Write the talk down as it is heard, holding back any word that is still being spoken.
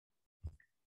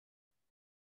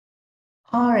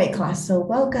All right, class. So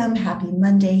welcome. Happy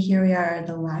Monday. Here we are,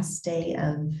 the last day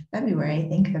of February, I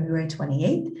think February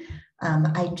 28th.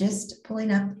 I'm just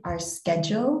pulling up our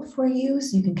schedule for you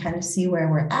so you can kind of see where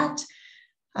we're at.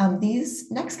 These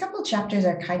next couple of chapters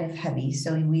are kind of heavy.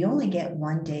 So we only get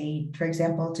one day, for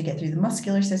example, to get through the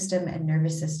muscular system and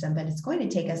nervous system, but it's going to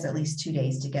take us at least 2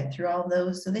 days to get through all of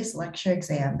those. So this lecture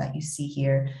exam that you see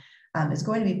here is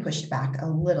going to be pushed back a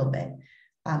little bit.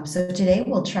 So today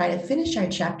we'll try to finish our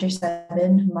chapter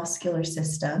 7 muscular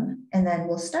system, and then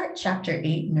we'll start chapter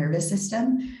 8 nervous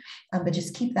system, but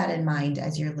just keep that in mind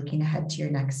as you're looking ahead to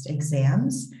your next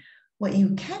exams. What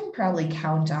you can probably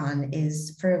count on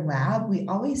is for lab, we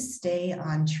always stay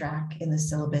on track in the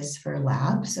syllabus for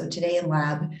lab. So today in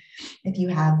lab, if you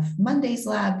have Monday's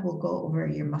lab, we'll go over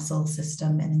your muscle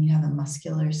system, and then you have a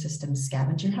muscular system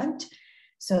scavenger hunt.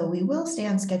 So we will stay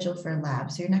on schedule for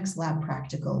lab. So your next lab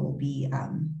practical will be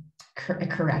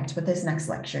correct, but this next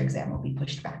lecture exam will be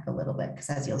pushed back a little bit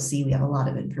because as you'll see, we have a lot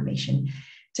of information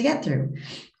to get through.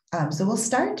 So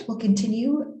we'll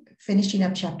continue finishing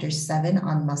up chapter 7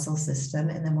 on muscle system,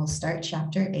 and then we'll start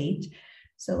chapter 8.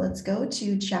 So let's go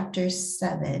to chapter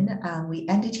 7. We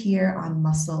ended here on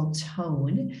muscle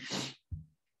tone.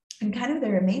 And kind of the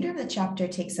remainder of the chapter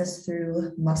takes us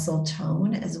through muscle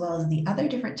tone, as well as the other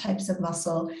different types of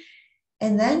muscle.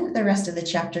 And then the rest of the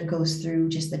chapter goes through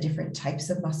just the different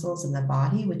types of muscles in the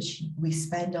body, which we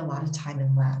spend a lot of time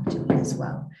in lab doing as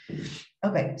well.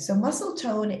 Okay, so muscle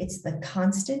tone, it's the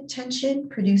constant tension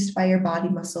produced by your body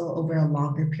muscle over a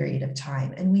longer period of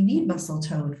time. And we need muscle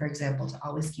tone, for example, to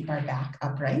always keep our back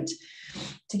upright,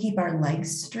 to keep our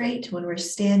legs straight when we're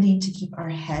standing, to keep our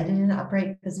head in an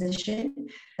upright position,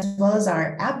 as well as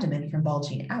our abdomen from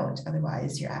bulging out.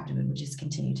 Otherwise, your abdomen would just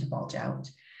continue to bulge out.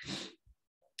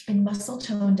 And muscle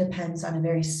tone depends on a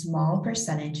very small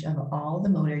percentage of all the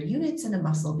motor units in a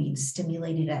muscle being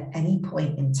stimulated at any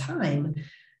point in time,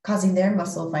 causing their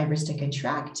muscle fibers to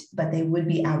contract, but they would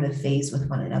be out of phase with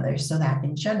one another. So that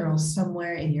in general,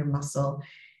 somewhere in your muscle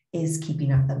is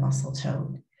keeping up the muscle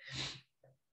tone.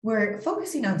 We're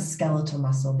focusing on skeletal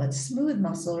muscle, but smooth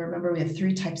muscle, remember we have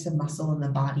 3 types of muscle in the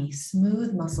body.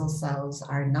 Smooth muscle cells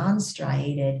are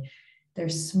non-striated. They're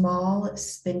small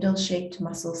spindle-shaped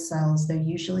muscle cells. They're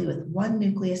usually with 1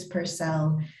 nucleus per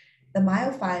cell. The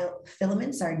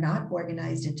myofilaments are not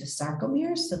organized into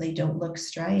sarcomeres, so they don't look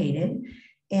striated.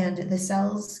 And these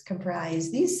cells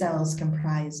comprise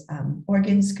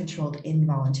organs controlled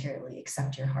involuntarily,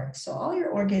 except your heart. So all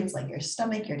your organs like your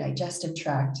stomach, your digestive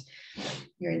tract,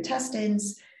 your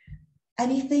intestines,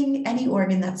 any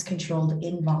organ that's controlled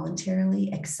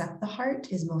involuntarily except the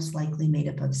heart is most likely made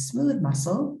up of smooth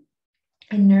muscle.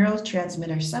 And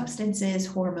neurotransmitter substances,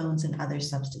 hormones, and other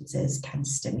substances can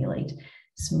stimulate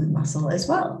smooth muscle as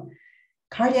well.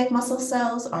 Cardiac muscle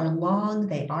cells are long,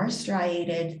 they are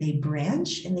striated, they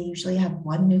branch, and they usually have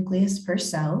 1 nucleus per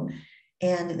cell.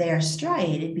 And they are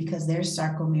striated because their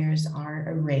sarcomeres are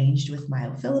arranged with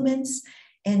myofilaments.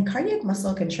 And cardiac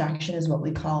muscle contraction is what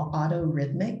we call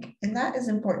autorhythmic. And that is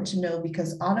important to know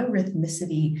because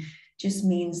autorhythmicity just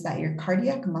means that your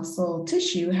cardiac muscle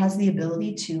tissue has the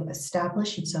ability to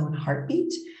establish its own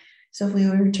heartbeat. So if we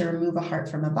were to remove a heart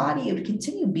from a body, it would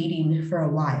continue beating for a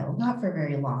while, not for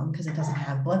very long because it doesn't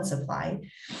have blood supply.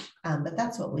 But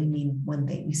that's what we mean when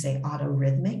we say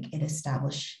autorhythmic. It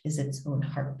establishes its own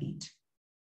heartbeat.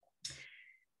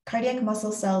 Cardiac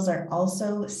muscle cells are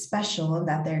also special in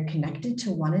that they're connected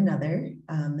to one another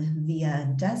via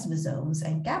desmosomes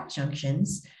and gap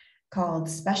junctions called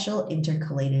special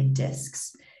intercalated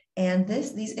discs. And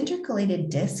these intercalated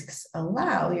discs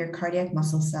allow your cardiac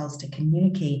muscle cells to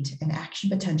communicate and action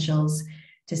potentials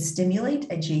to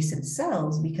stimulate adjacent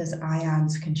cells because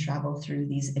ions can travel through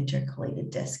these intercalated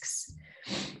discs.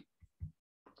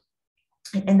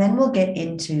 And then we'll get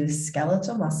into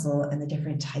skeletal muscle and the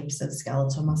different types of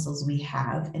skeletal muscles we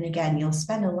have. And again, you'll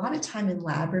spend a lot of time in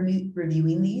lab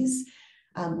reviewing these.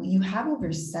 You have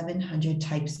over 700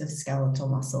 types of skeletal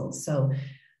muscles. So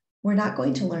we're not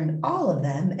going to learn all of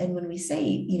them. And when we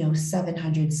say,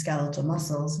 700 skeletal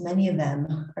muscles, many of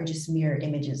them are just mirror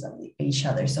images of each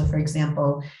other. So for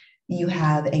example, you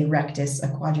have a rectus, a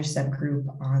quadricep group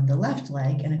on the left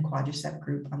leg and a quadricep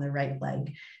group on the right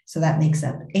leg. So that makes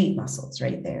up 8 muscles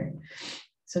right there.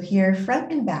 So here,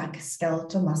 front and back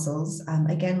skeletal muscles.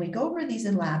 Again, we go over these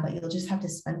in lab, but you'll just have to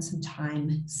spend some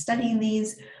time studying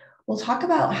these. We'll talk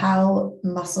about how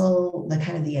muscle,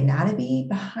 the anatomy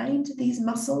behind these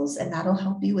muscles, and that'll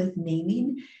help you with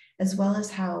naming, as well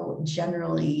as how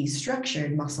generally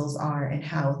structured muscles are and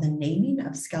how the naming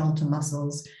of skeletal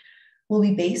muscles will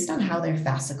be based on how their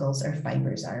fascicles or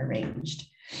fibers are arranged.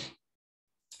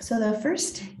 So the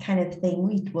first kind of thing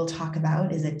we will talk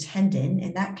about is a tendon,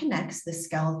 and that connects the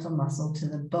skeletal muscle to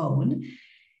the bone.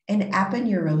 And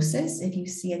aponeurosis, if you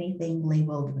see anything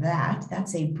labeled that,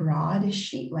 that's a broad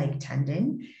sheet-like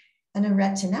tendon. And a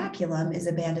retinaculum is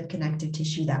a band of connective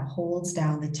tissue that holds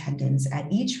down the tendons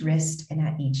at each wrist and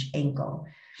at each ankle.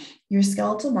 Your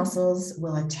skeletal muscles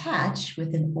will attach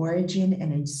with an origin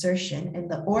and insertion, and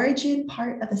the origin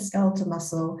part of the skeletal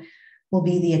muscle will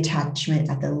be the attachment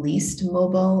at the least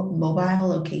mobile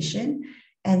location,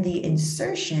 and the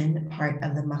insertion part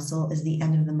of the muscle is the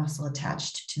end of the muscle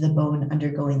attached to the bone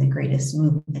undergoing the greatest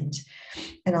movement.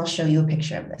 And I'll show you a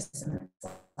picture of this in the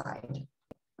slide.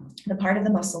 The part of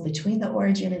the muscle between the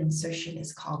origin and insertion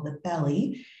is called the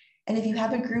belly. And if you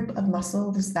have a group of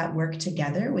muscles that work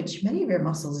together, which many of your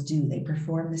muscles do, they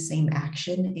perform the same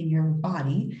action in your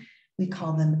body, we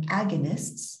call them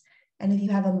agonists. And if you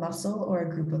have a muscle or a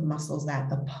group of muscles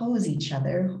that oppose each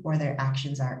other or their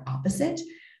actions are opposite,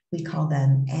 we call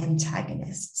them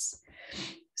antagonists.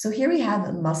 So here we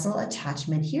have muscle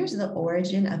attachment. Here's the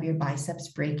origin of your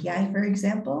biceps brachii, for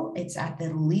example. It's at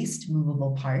the least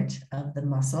movable part of the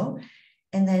muscle.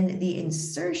 And then the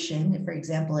insertion, for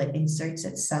example, it inserts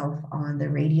itself on the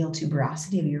radial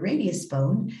tuberosity of your radius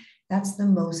bone. That's the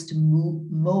most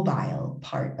mobile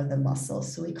part of the muscle.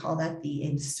 So we call that the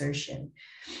insertion.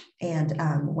 And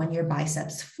when your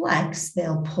biceps flex,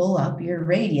 they'll pull up your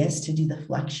radius to do the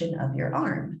flexion of your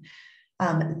arm.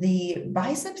 The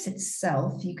biceps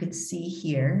itself, you can see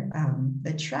here,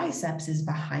 the triceps is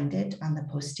behind it on the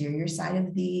posterior side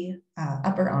of the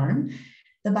upper arm.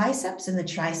 The biceps and the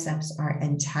triceps are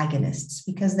antagonists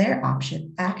because their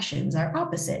actions are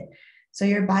opposite. So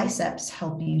your biceps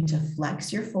help you to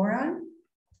flex your forearm,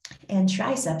 and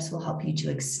triceps will help you to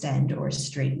extend or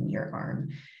straighten your arm.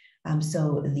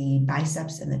 So the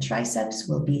biceps and the triceps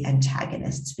will be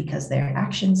antagonists because their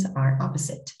actions are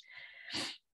opposite.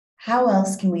 How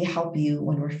else can we help you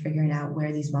when we're figuring out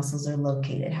where these muscles are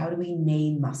located? How do we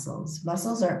name muscles?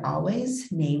 Muscles are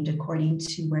always named according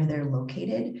to where they're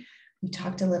located. We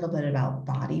talked a little bit about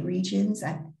body regions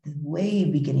at the way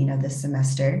beginning of the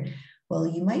semester. Well,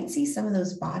 you might see some of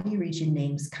those body region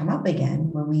names come up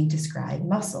again when we describe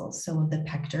muscles. So the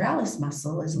pectoralis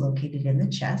muscle is located in the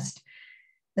chest.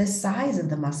 The size of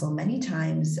the muscle, many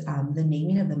times the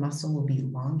naming of the muscle will be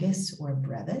longus or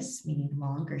brevis, meaning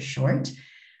long or short.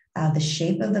 The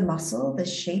shape of the muscle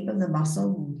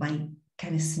might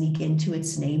kind of sneak into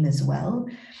its name as well.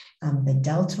 The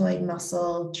deltoid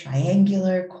muscle,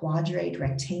 triangular, quadrate,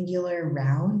 rectangular,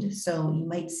 round. So you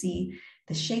might see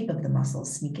the shape of the muscle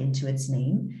sneak into its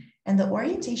name. And the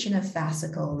orientation of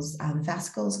fascicles,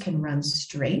 fascicles can run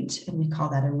straight, and we call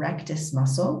that a rectus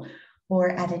muscle,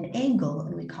 or at an angle,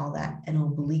 and we call that an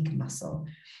oblique muscle.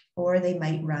 Or they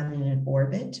might run in an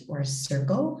orbit or a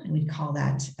circle, and we call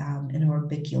that an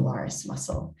orbicularis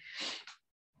muscle.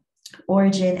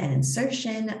 Origin and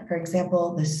insertion, for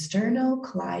example, the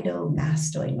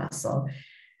sternocleidomastoid muscle.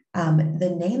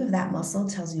 The name of that muscle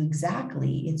tells you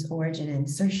exactly its origin and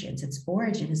insertions. Its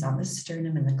origin is on the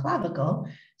sternum and the clavicle,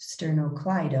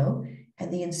 sternocleido,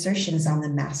 and the insertion is on the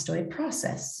mastoid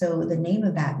process. So the name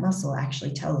of that muscle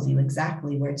actually tells you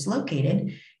exactly where it's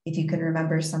located. If you can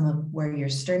remember some of where your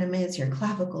sternum is, your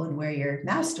clavicle, and where your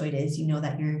mastoid is, you know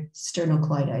that your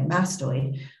sternocleidoid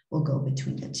mastoid will go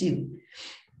between the two.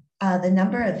 The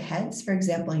number of heads, for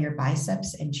example, your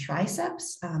biceps and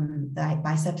triceps, the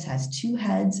biceps has 2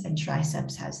 heads and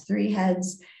triceps has 3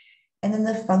 heads. And then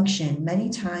the function,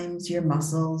 many times your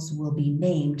muscles will be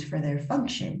named for their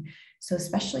function. So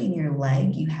especially in your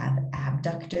leg, you have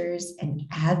abductors and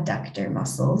adductor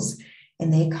muscles,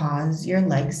 and they cause your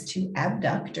legs to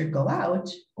abduct or go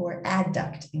out, or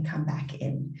adduct and come back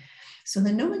in. So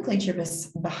the nomenclature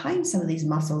behind some of these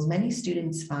muscles, many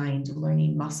students find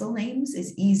learning muscle names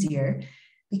is easier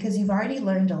because you've already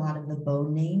learned a lot of the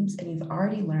bone names and you've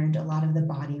already learned a lot of the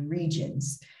body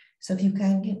regions. So if you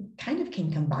can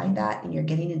combine that and you're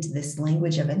getting into this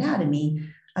language of anatomy,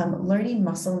 learning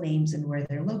muscle names and where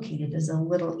they're located is a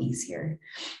little easier.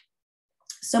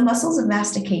 So muscles of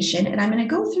mastication, and I'm going to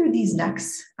go through these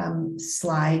next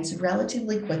slides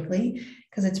relatively quickly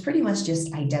because it's pretty much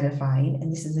just identifying,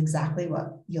 and this is exactly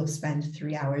what you'll spend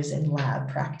 3 hours in lab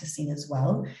practicing as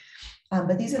well.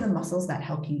 But these are the muscles that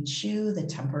help you chew: the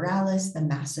temporalis, the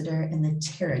masseter, and the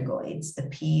pterygoids. The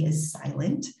P is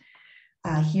silent.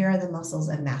 Here are the muscles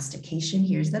of mastication.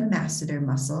 Here's the masseter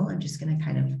muscle. I'm just going to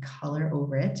kind of color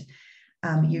over it.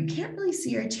 You can't really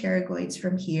see your pterygoids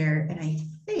from here, and I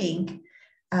think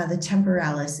the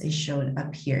temporalis is shown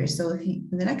up here. So if you,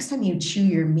 the next time you chew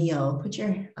your meal, put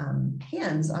your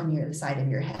hands on the side of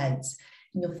your heads,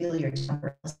 and you'll feel your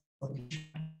temporalis as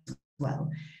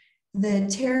well. The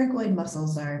pterygoid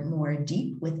muscles are more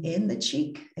deep within the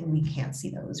cheek, and we can't see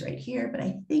those right here, but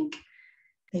I think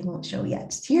they won't show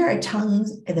yet. Here are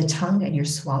the tongue and your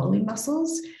swallowing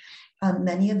muscles.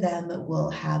 Many of them will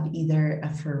have either a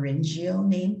pharyngeal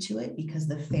name to it because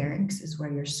the pharynx is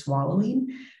where you're swallowing.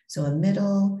 So a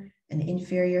middle, an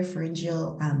inferior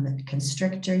pharyngeal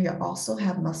constrictor. You also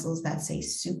have muscles that say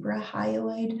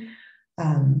suprahyoid,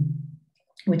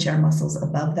 which are muscles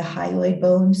above the hyoid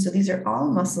bone. So these are all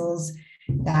muscles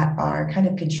that are kind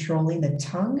of controlling the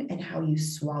tongue and how you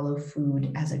swallow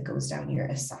food as it goes down your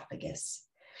esophagus.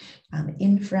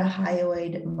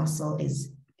 Infrahyoid muscle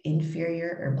is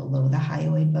inferior or below the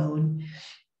hyoid bone.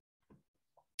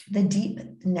 The deep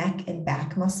neck and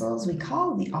back muscles, we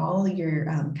call all your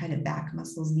kind of back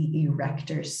muscles the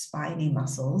erector spinae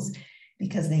muscles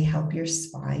because they help your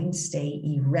spine stay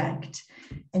erect.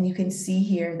 And you can see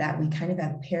here that we kind of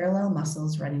have parallel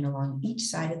muscles running along each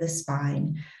side of the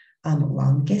spine,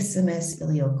 longissimus,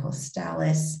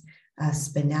 iliocostalis,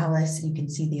 spinalis, and you can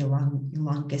see the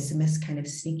longissimus kind of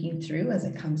sneaking through as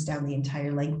it comes down the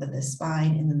entire length of the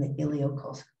spine, and then the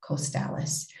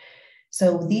iliocostalis.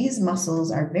 So these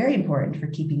muscles are very important for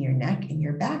keeping your neck and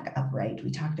your back upright. We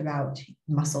talked about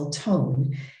muscle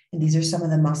tone, and these are some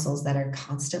of the muscles that are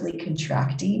constantly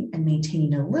contracting and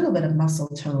maintaining a little bit of muscle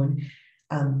tone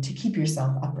to keep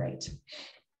yourself upright.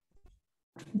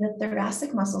 The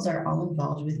thoracic muscles are all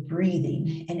involved with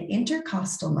breathing, and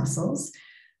intercostal muscles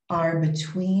are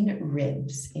between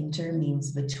ribs. Inter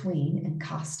means between, and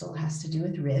costal has to do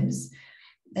with ribs.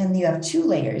 And you have two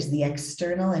layers, the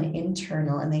external and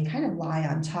internal, and they kind of lie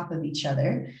on top of each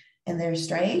other. And their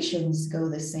striations go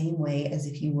the same way as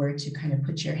if you were to kind of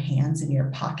put your hands in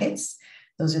your pockets.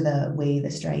 Those are the way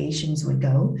the striations would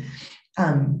go.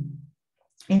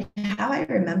 And how I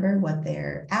remember what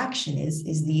their action is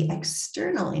the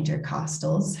external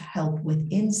intercostals help with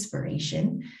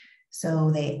inspiration.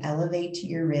 So they elevate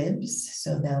your ribs,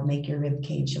 so they'll make your rib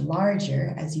cage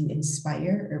larger as you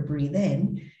inspire or breathe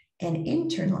in. And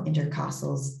internal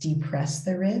intercostals depress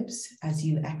the ribs as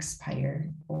you expire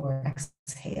or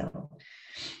exhale.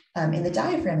 And the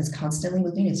diaphragm is constantly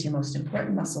moving. It's your most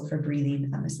important muscle for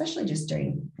breathing, especially just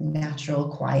during natural,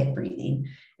 quiet breathing.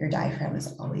 Your diaphragm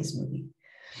is always moving.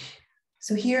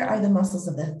 So here are the muscles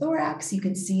of the thorax. You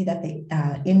can see that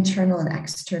the internal and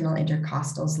external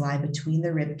intercostals lie between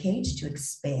the rib cage to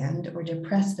expand or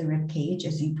depress the rib cage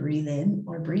as you breathe in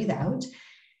or breathe out.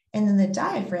 And then the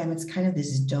diaphragm, it's kind of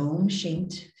this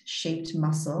dome-shaped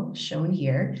muscle shown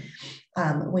here.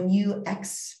 When you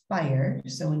expire,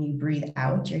 so when you breathe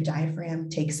out, your diaphragm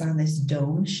takes on this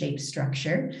dome-shaped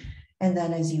structure. And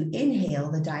then as you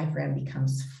inhale, the diaphragm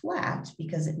becomes flat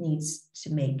because it needs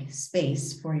to make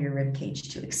space for your rib cage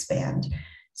to expand.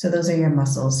 So those are your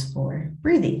muscles for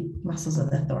breathing, muscles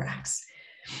of the thorax.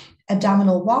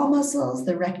 Abdominal wall muscles,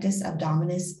 the rectus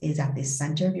abdominis is at the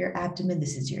center of your abdomen.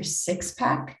 This is your six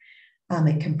pack.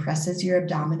 It compresses your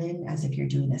abdomen as if you're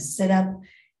doing a sit-up.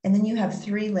 And then you have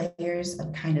three layers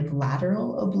of kind of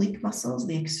lateral oblique muscles.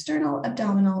 The external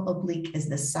abdominal oblique is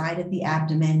the side of the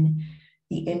abdomen.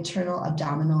 The internal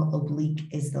abdominal oblique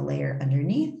is the layer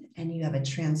underneath. And you have a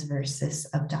transversus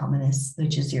abdominis,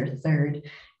 which is your third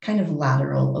kind of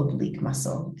lateral oblique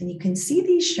muscle. And you can see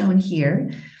these shown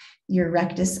here. Your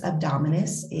rectus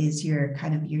abdominis is your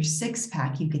kind of your six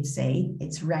pack, you could say.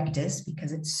 It's rectus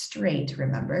because it's straight,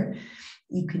 remember.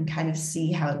 You can kind of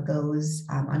see how it goes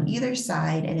on either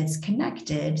side, and it's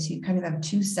connected. So you kind of have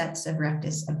two sets of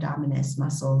rectus abdominis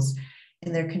muscles,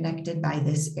 and they're connected by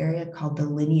this area called the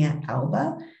linea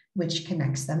alba, which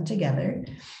connects them together.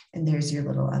 And there's your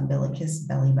little umbilicus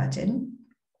belly button.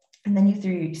 And then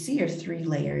you see your three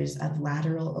layers of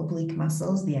lateral oblique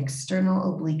muscles. The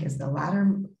external oblique is the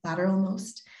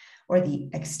lateralmost, or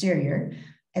the exterior.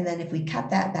 And then if we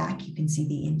cut that back, you can see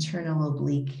the internal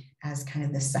oblique as kind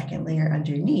of the second layer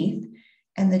underneath.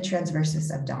 And the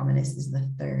transversus abdominis is the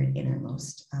third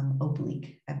innermost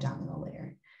oblique abdominal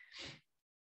layer.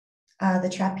 The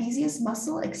trapezius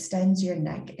muscle extends your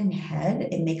neck and head.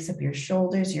 It makes up your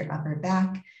shoulders, your upper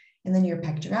back. And then your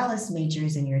pectoralis major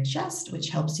is in your chest, which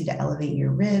helps you to elevate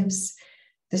your ribs.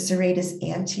 The serratus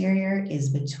anterior is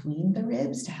between the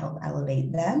ribs to help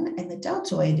elevate them. And the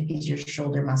deltoid is your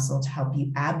shoulder muscle to help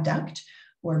you abduct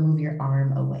or move your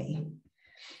arm away.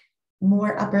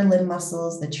 More upper limb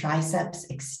muscles, the triceps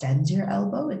extends your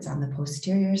elbow. It's on the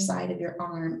posterior side of your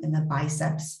arm, and the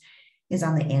biceps is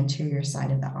on the anterior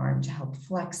side of the arm to help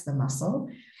flex the muscle.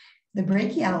 The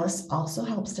brachialis also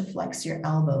helps to flex your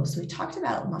elbow. So we talked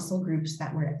about muscle groups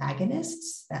that were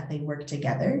agonists, that they work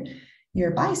together.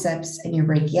 Your biceps and your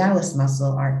brachialis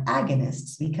muscle are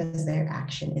agonists because their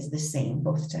action is the same,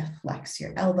 both to flex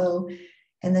your elbow,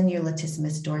 and then your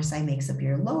latissimus dorsi makes up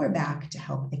your lower back to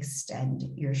help extend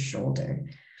your shoulder.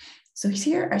 So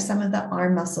here are some of the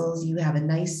arm muscles. You have a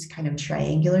nice kind of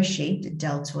triangular shaped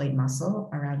deltoid muscle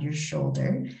around your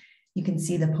shoulder. You can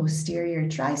see the posterior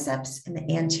triceps and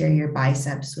the anterior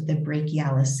biceps with the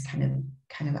brachialis kind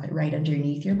of right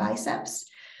underneath your biceps.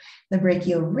 The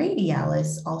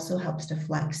brachioradialis also helps to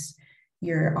flex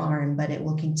your arm, but it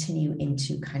will continue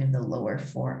into kind of the lower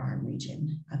forearm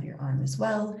region of your arm as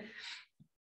well.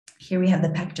 Here we have the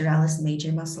pectoralis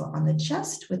major muscle on the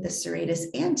chest with the serratus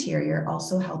anterior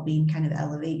also helping kind of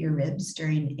elevate your ribs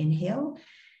during inhale.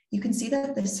 You can see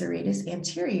that the serratus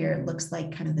anterior looks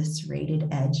like kind of the serrated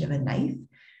edge of a knife,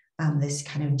 this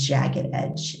kind of jagged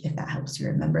edge, if that helps you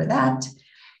remember that.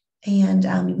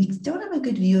 And we don't have a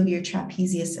good view of your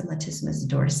trapezius and latissimus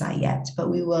dorsi yet, but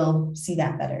we will see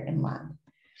that better in lab.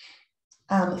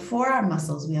 Forearm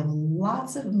muscles, we have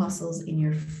lots of muscles in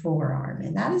your forearm,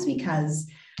 and that is because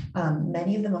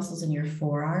many of the muscles in your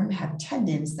forearm have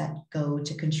tendons that go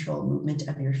to control movement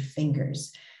of your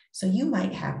fingers. So you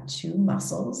might have two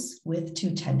muscles with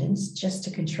two tendons just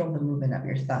to control the movement of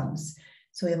your thumbs.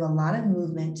 So we have a lot of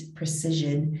movement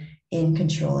precision in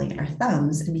controlling our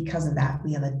thumbs, and because of that,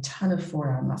 we have a ton of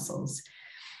forearm muscles.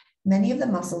 Many of the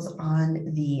muscles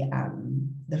on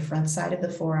the front side of the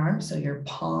forearm, so your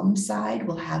palm side,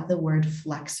 will have the word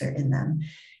flexor in them.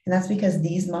 And that's because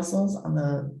these muscles on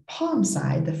the palm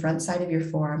side, the front side of your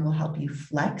forearm, will help you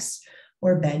flex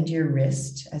or bend your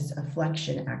wrist as a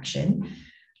flexion action.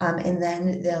 And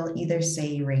then they'll either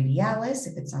say radialis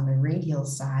if it's on the radial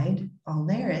side,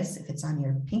 ulnaris if it's on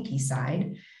your pinky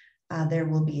side. There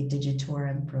will be a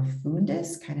digitorum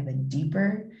profundus, kind of a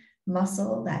deeper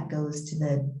muscle that goes to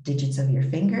the digits of your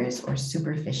fingers, or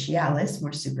superficialis,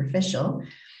 more superficial.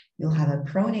 You'll have a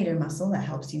pronator muscle that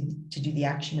helps you to do the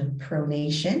action of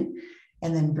pronation,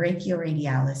 and then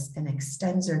brachioradialis and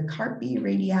extensor carpi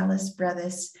radialis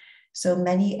brevis. So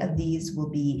many of these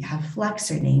will have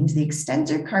flexor names. The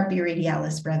extensor carpi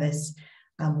radialis brevis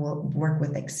will work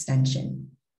with extension.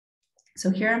 So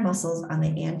here are muscles on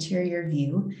the anterior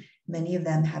view, many of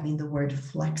them having the word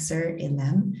flexor in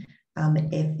them.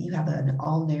 If you have an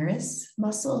ulnaris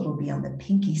muscle, it will be on the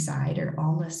pinky side or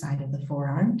ulna side of the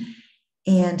forearm.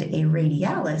 And a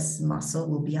radialis muscle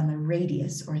will be on the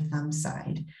radius or thumb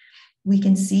side. We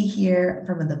can see here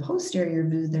from the posterior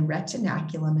view, the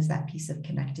retinaculum is that piece of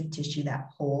connective tissue that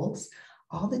holds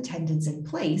all the tendons in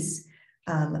place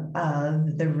of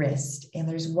the wrist. And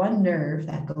there's one nerve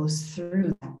that goes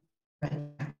through that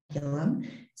retinaculum.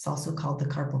 It's also called the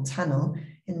carpal tunnel,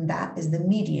 and that is the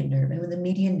median nerve. And when the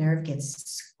median nerve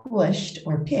gets squished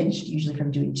or pinched, usually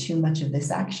from doing too much of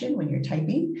this action when you're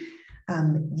typing,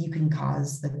 you can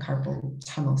cause the carpal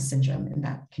tunnel syndrome, and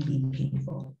that can be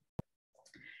painful.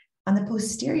 On the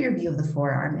posterior view of the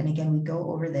forearm, and again, we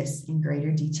go over this in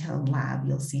greater detail in lab,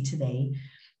 you'll see today,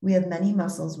 we have many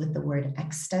muscles with the word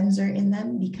extensor in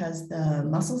them because the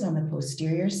muscles on the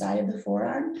posterior side of the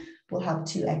forearm will help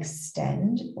to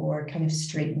extend or kind of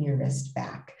straighten your wrist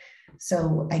back.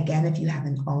 So again, if you have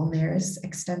an ulnaris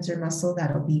extensor muscle,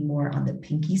 that'll be more on the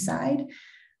pinky side.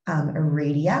 A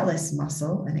radialis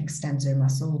muscle, an extensor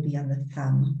muscle, will be on the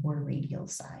thumb or radial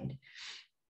side.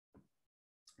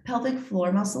 Pelvic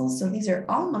floor muscles. So these are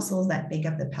all muscles that make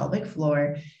up the pelvic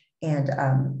floor. And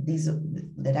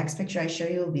the next picture I show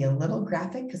you will be a little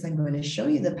graphic because I'm going to show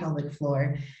you the pelvic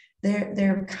floor.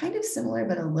 They're kind of similar,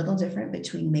 but a little different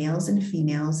between males and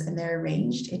females, and they're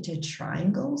arranged into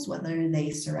triangles, whether they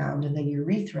surround the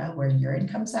urethra where urine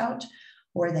comes out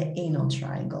or the anal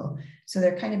triangle. So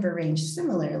they're kind of arranged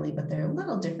similarly, but they're a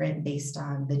little different based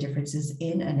on the differences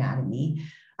in anatomy.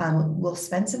 We'll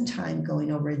spend some time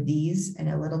going over these and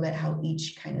a little bit how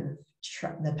each kind of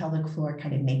the pelvic floor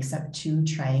kind of makes up two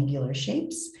triangular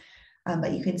shapes.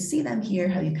 But you can see them here,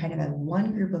 how you kind of have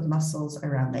one group of muscles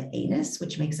around the anus,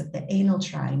 which makes up the anal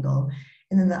triangle.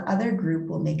 And then the other group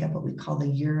will make up what we call the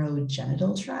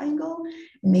urogenital triangle.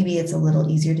 And maybe it's a little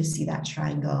easier to see that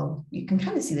triangle. You can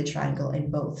kind of see the triangle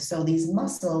in both. So these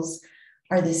muscles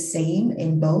are the same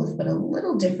in both, but a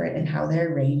little different in how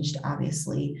they're arranged,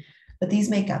 obviously. But these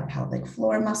make up pelvic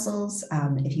floor muscles.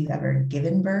 If you've ever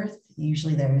given birth,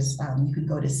 usually there's, you could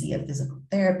go to see a physical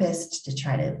therapist to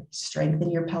try to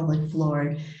strengthen your pelvic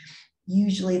floor.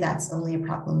 Usually that's only a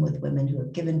problem with women who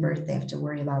have given birth. They have to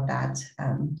worry about that.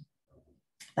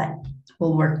 But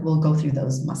we'll go through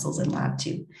those muscles in lab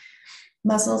too.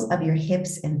 Muscles of your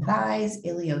hips and thighs.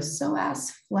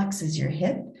 Iliopsoas flexes your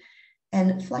hip.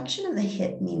 And flexion of the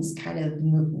hip means kind of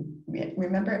move.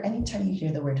 Remember, anytime you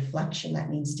hear the word flexion, that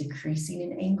means decreasing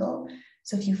in angle.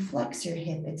 So if you flex your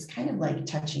hip, it's kind of like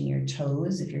touching your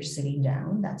toes. If you're sitting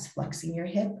down, that's flexing your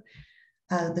hip.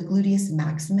 The gluteus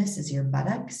maximus is your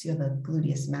buttocks. You have a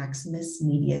gluteus maximus,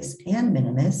 medius, and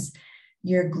minimus.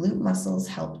 Your glute muscles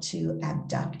help to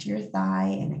abduct your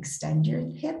thigh and extend your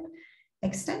hip.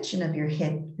 Extension of your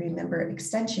hip, remember,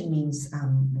 extension means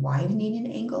widening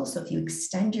in angle. So if you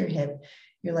extend your hip,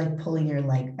 you're like pulling your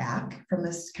leg back from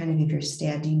this kind of, if you're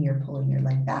standing, you're pulling your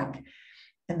leg back.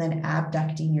 And then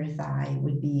abducting your thigh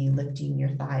would be lifting your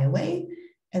thigh away.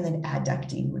 And then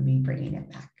adducting would be bringing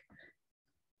it back.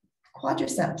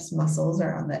 Quadriceps muscles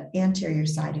are on the anterior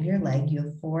side of your leg. You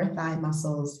have 4 thigh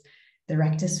muscles, the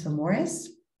rectus femoris.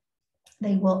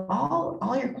 They will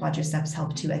all your quadriceps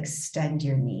help to extend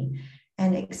your knee.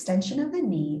 And extension of the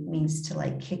knee means to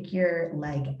like kick your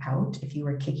leg out if you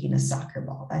were kicking a soccer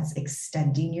ball. That's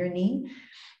extending your knee.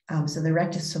 So the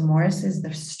rectus femoris is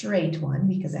the straight one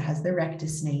because it has the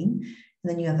rectus name. And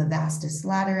then you have a vastus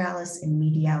lateralis and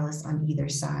medialis on either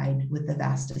side with the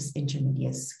vastus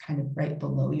intermedius kind of right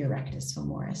below your rectus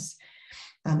femoris.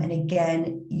 And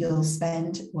again, you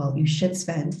should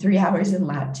spend 3 hours in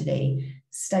lab today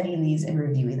studying these and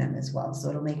reviewing them as well. So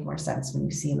it'll make more sense when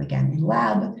you see them again in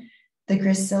lab. The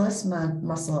gracilis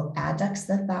muscle adducts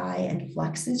the thigh and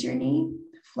flexes your knee.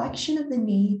 Flexion of the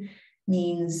knee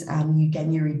means,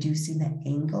 you're reducing the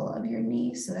angle of your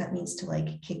knee. So that means to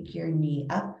like kick your knee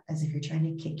up as if you're trying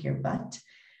to kick your butt,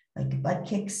 like butt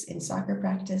kicks in soccer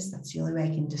practice. That's the only way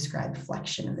I can describe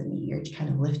flexion of the knee. You're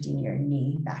kind of lifting your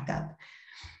knee back up.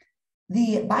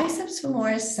 The biceps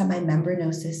femoris,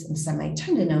 semimembranosus, and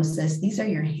semitendinosus, these are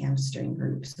your hamstring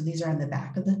groups. So these are on the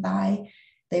back of the thigh.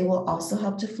 They will also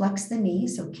help to flex the knee,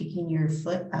 so kicking your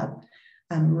foot up,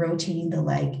 rotating the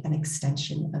leg, and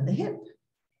extension of the hip.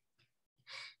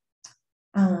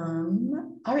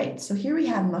 All right, so here we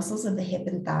have muscles of the hip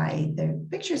and thigh. The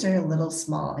pictures are a little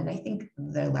small, and I think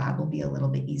the lab will be a little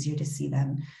bit easier to see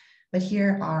them. But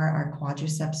here are our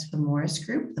quadriceps femoris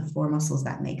group, the 4 muscles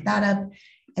that make that up,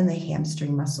 and the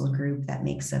hamstring muscle group that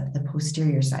makes up the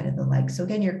posterior side of the leg. So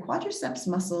again, your quadriceps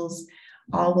muscles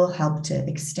all will help to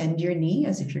extend your knee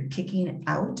as if you're kicking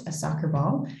out a soccer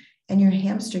ball, and your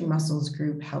hamstring muscles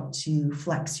group help to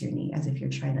flex your knee as if you're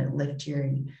trying to lift your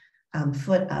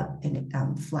foot up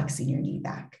and flexing your knee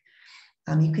back.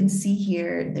 You can see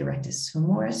here the rectus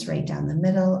femoris right down the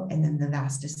middle, and then the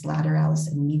vastus lateralis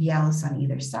and medialis on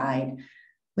either side,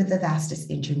 with the vastus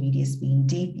intermedius being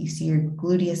deep. You see your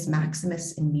gluteus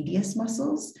maximus and medius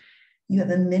muscles. You have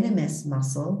a minimus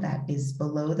muscle that is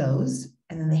below those,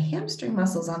 and then the hamstring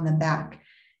muscles on the back.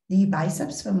 The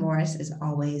biceps femoris is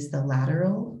always the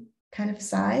lateral kind of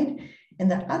side, and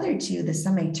the other 2, the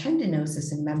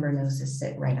semitendinosus and membranosus,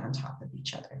 sit right on top of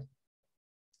each other.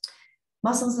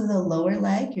 Muscles of the lower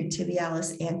leg, your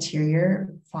tibialis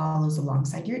anterior follows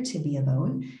alongside your tibia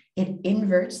bone. It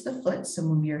inverts the foot, so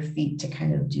move your feet to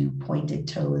kind of do pointed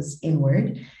toes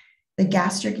inward. The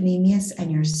gastrocnemius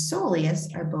and your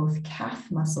soleus are both calf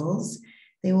muscles.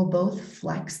 They will both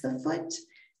flex the foot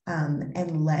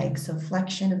and leg. So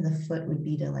flexion of the foot would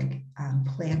be to like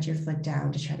plant your foot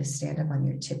down to try to stand up on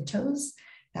your tiptoes.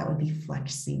 That would be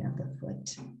flexing of the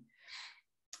foot.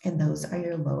 And those are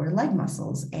your lower leg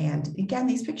muscles. And again,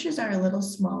 these pictures are a little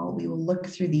small. We will look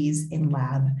through these in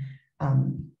lab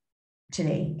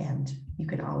today, and you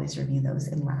can always review those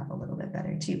in lab a little bit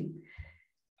better too.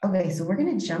 Okay, so we're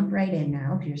going to jump right in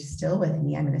now. If you're still with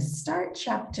me, I'm going to start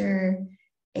chapter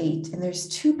 8, and there's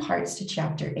 2 parts to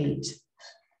chapter 8.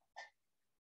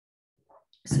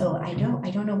 So I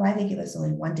don't know why they give us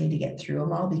only 1 day to get through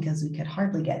them all, because we could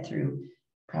hardly get through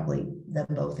probably them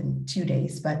both in 2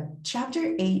 days. But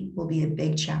chapter 8 will be a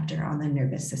big chapter on the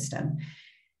nervous system.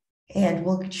 And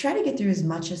we'll try to get through as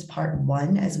much as part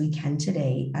 1 as we can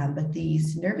today. But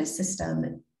these nervous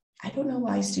system, I don't know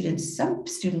why some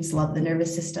students love the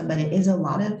nervous system, but it is a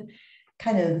lot of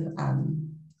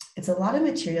it's a lot of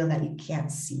material that you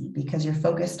can't see because you're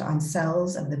focused on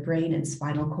cells of the brain and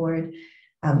spinal cord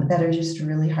that are just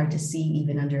really hard to see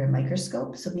even under a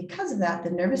microscope. So because of that,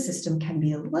 the nervous system can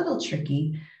be a little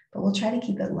tricky, but we'll try to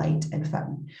keep it light and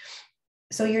fun.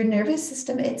 So your nervous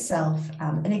system itself,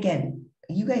 and again,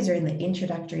 you guys are in the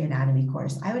introductory anatomy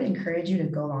course. I would encourage you to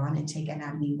go on and take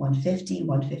anatomy 150,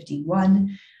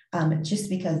 151, just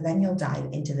because then you'll dive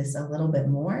into this a little bit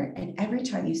more. And every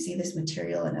time you see this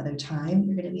material another time,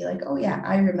 you're going to be like, oh yeah,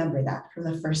 I remember that from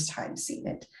the first time seeing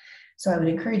it. So I would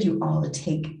encourage you all to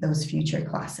take those future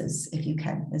classes if you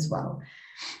can as well.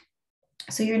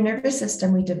 So your nervous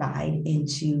system, we divide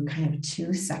into kind of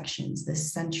 2 sections, the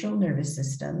central nervous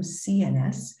system,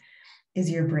 CNS, is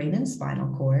your brain and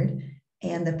spinal cord.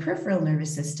 And the peripheral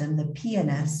nervous system, the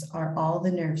PNS, are all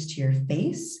the nerves to your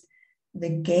face. The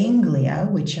ganglia,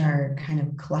 which are kind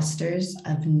of clusters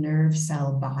of nerve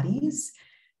cell bodies,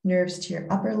 nerves to your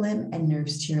upper limb and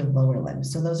nerves to your lower limb.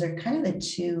 So those are kind of the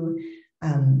two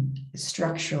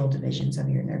structural divisions of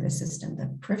your nervous system,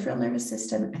 the peripheral nervous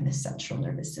system and the central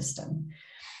nervous system.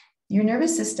 Your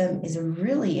nervous system is a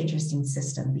really interesting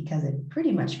system because it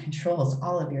pretty much controls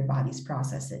all of your body's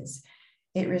processes.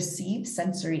 It receives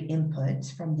sensory input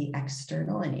from the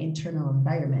external and internal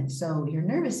environment. So your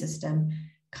nervous system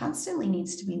constantly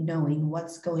needs to be knowing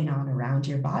what's going on around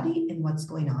your body and what's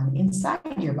going on inside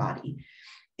your body.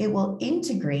 It will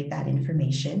integrate that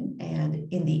information,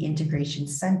 and in the integration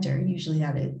center, usually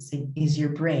that is your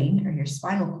brain or your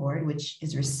spinal cord, which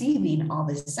is receiving all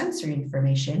this sensory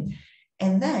information,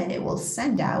 and then it will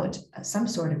send out some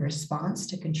sort of response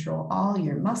to control all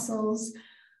your muscles,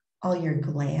 all your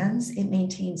glands. It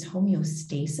maintains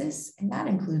homeostasis, and that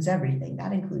includes everything.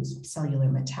 That includes cellular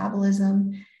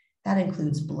metabolism, that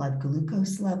includes blood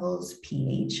glucose levels,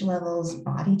 pH levels,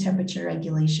 body temperature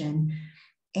regulation,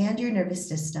 and your nervous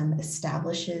system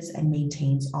establishes and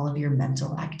maintains all of your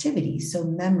mental activities. So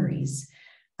memories,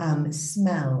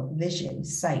 smell, vision,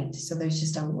 sight. So there's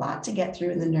just a lot to get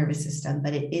through in the nervous system,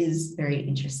 but it is very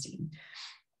interesting.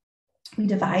 We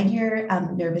divide your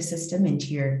nervous system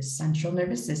into your central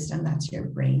nervous system, that's your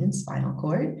brain and spinal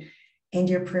cord, and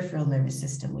your peripheral nervous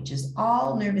system, which is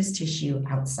all nervous tissue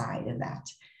outside of that.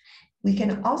 We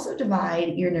can also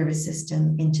divide your nervous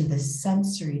system into the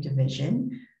sensory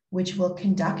division, which will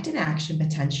conduct an action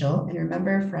potential. And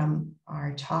remember from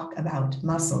our talk about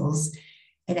muscles,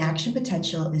 an action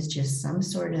potential is just some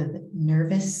sort of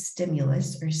nervous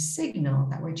stimulus or signal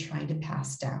that we're trying to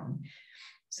pass down.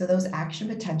 So those action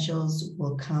potentials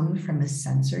will come from a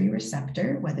sensory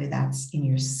receptor, whether that's in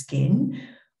your skin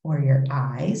or your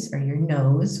eyes or your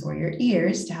nose or your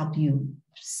ears to help you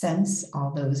sense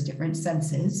all those different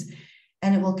senses.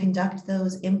 And it will conduct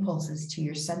those impulses to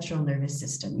your central nervous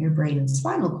system, your brain and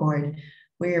spinal cord,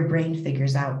 where your brain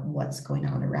figures out what's going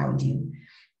on around you.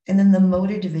 And then the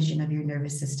motor division of your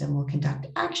nervous system will conduct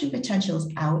action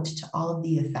potentials out to all of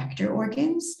the effector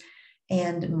organs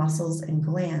and muscles and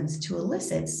glands to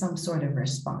elicit some sort of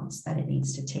response that it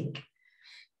needs to take.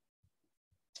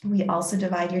 We also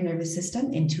divide your nervous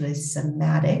system into a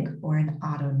somatic or an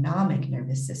autonomic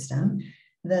nervous system.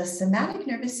 The somatic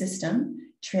nervous system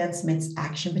transmits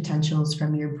action potentials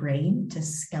from your brain to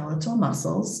skeletal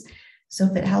muscles. So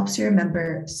if it helps you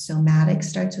remember, somatic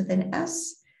starts with an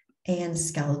S and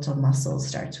skeletal muscle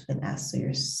starts with an S. So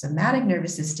your somatic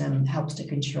nervous system helps to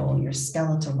control your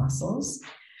skeletal muscles.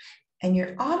 And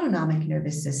your autonomic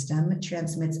nervous system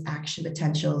transmits action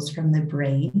potentials from the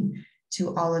brain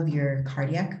to all of your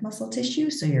cardiac muscle tissue,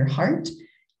 so your heart,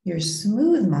 your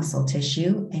smooth muscle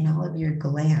tissue, and all of your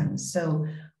glands. So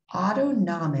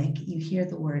autonomic, you hear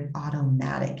the word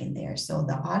automatic in there. So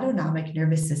the autonomic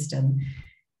nervous system,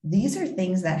 these are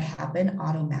things that happen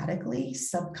automatically,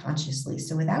 subconsciously.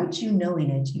 So without you knowing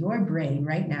it, your brain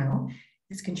right now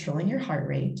is controlling your heart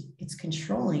rate. It's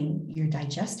controlling your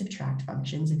digestive tract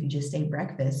functions. If you just ate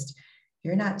breakfast,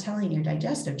 you're not telling your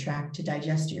digestive tract to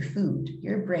digest your food.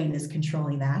 Your brain is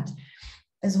controlling that,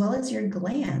 as well as your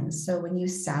glands. So when you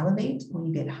salivate, when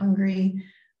you get hungry,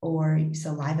 or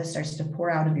saliva starts to pour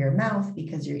out of your mouth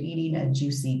because you're eating a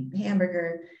juicy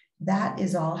hamburger, that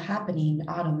is all happening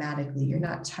automatically. You're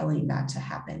not telling that to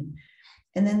happen.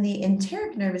 And then the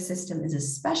enteric nervous system is a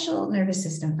special nervous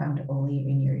system found only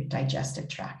in your digestive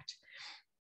tract.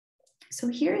 So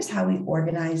here's how we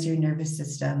organize your nervous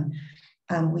system.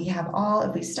 We have all,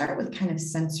 if we start with kind of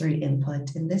sensory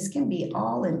input, and this can be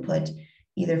all input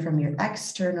either from your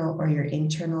external or your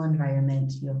internal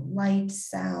environment. You have light,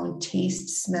 sound,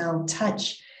 taste, smell,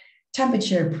 touch,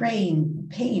 temperature,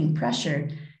 pain, pressure.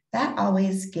 That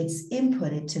always gets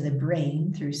inputted to the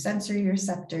brain through sensory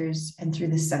receptors and through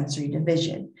the sensory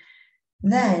division.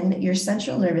 Then your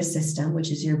central nervous system,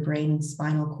 which is your brain and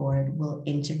spinal cord, will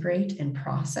integrate and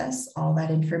process all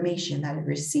that information that it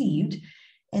received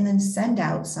and then send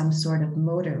out some sort of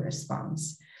motor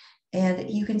response. And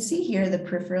you can see here the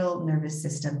peripheral nervous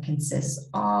system consists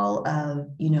all of,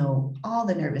 all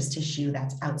the nervous tissue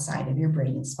that's outside of your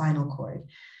brain and spinal cord.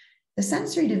 The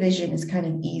sensory division is kind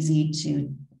of easy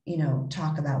to,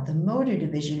 talk about. The motor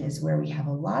division is where we have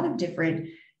a lot of different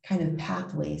kind of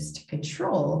pathways to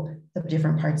control the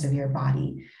different parts of your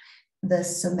body. The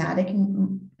somatic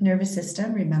nervous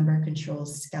system, remember,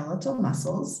 controls skeletal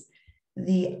muscles.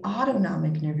 The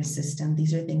autonomic nervous system,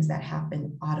 these are things that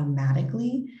happen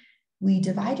automatically. We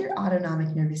divide your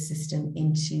autonomic nervous system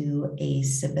into a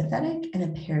sympathetic and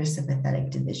a parasympathetic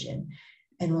division.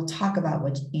 And we'll talk about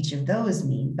what each of those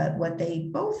mean, but what they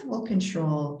both will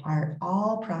control are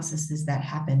all processes that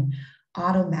happen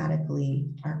automatically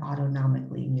or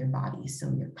autonomically in your body.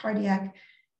 So your cardiac,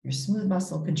 your smooth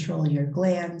muscle control, your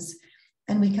glands.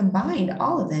 And we combined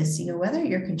all of this, whether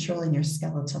you're controlling your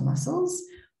skeletal muscles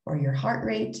or your heart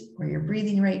rate or your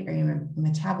breathing rate or your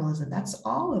metabolism, that's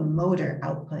all a motor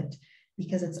output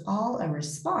because it's all a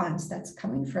response that's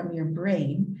coming from your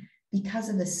brain because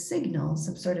of a signal,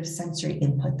 some sort of sensory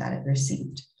input that it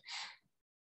received.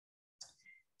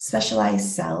 Specialized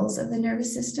cells of the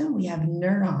nervous system, we have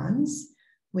neurons,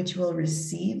 which will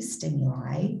receive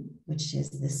stimuli, which is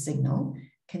the signal,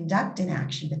 conduct an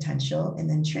action potential, and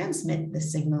then transmit the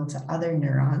signal to other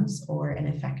neurons or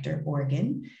an effector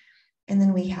organ. And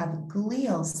then we have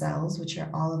glial cells, which are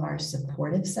all of our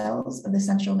supportive cells of the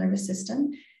central nervous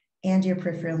system and your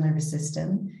peripheral nervous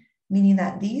system, meaning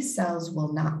that these cells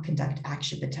will not conduct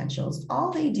action potentials.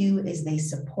 All they do is they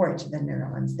support the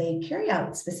neurons. They carry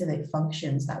out specific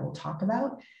functions that we'll talk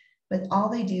about, but all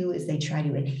they do is they try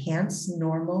to enhance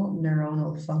normal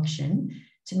neuronal function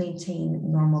to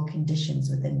maintain normal conditions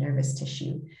within nervous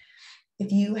tissue.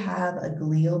 If you have a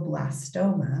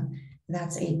glioblastoma,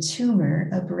 that's a tumor,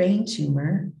 a brain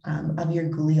tumor of your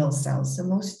glial cells. So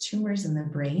most tumors in the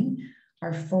brain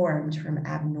are formed from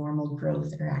abnormal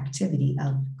growth or activity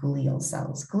of glial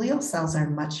cells. Glial cells are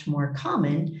much more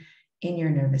common in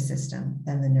your nervous system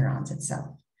than the neurons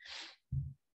itself.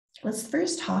 Let's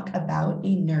first talk about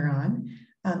a neuron.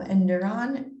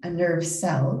 A nerve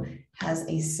cell, has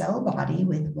a cell body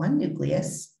with one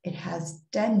nucleus. It has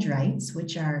dendrites,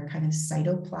 which are kind of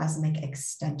cytoplasmic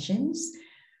extensions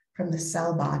from the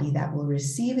cell body that will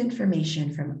receive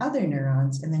information from other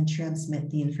neurons and then transmit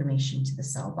the information to the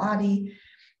cell body.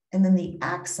 And then the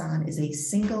axon is a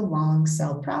single long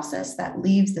cell process that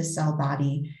leaves the cell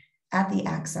body at the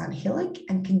axon hillock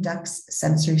and conducts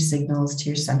sensory signals to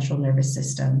your central nervous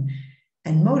system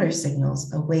and motor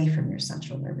signals away from your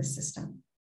central nervous system.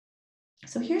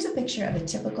 So here's a picture of a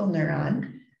typical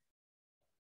neuron.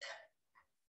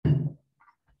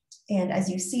 And as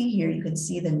you see here, you can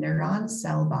see the neuron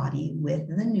cell body with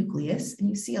the nucleus, and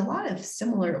you see a lot of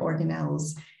similar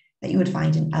organelles that you would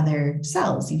find in other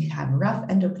cells. You have rough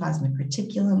endoplasmic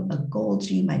reticulum, a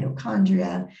Golgi,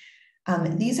 mitochondria.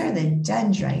 These are the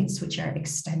dendrites, which are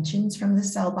extensions from the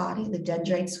cell body. The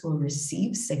dendrites will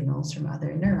receive signals from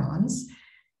other neurons,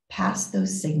 pass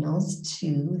those signals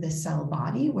to the cell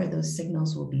body where those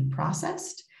signals will be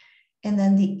processed. And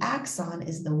then the axon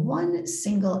is the one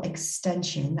single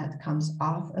extension that comes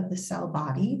off of the cell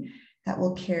body that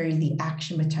will carry the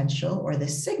action potential or the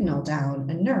signal down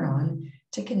a neuron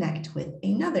to connect with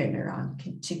another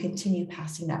neuron to continue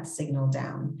passing that signal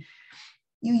down.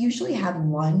 You usually have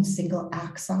one single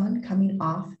axon coming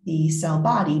off the cell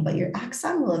body, but your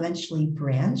axon will eventually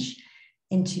branch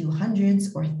into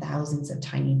hundreds or thousands of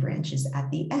tiny branches at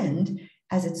the end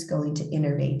as it's going to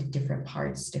innervate different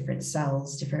parts, different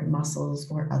cells, different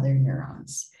muscles, or other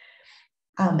neurons.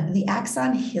 The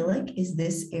axon hillock is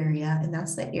this area, and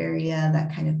that's the area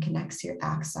that kind of connects your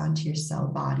axon to your cell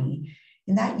body.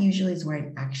 And that usually is where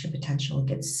an action potential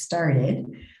gets started.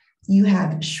 You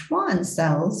have Schwann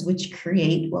cells, which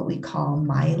create what we call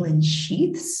myelin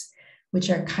sheaths, which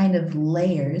are kind of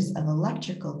layers of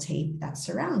electrical tape that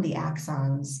surround the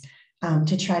axons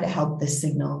to try to help the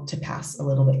signal to pass a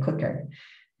little bit quicker.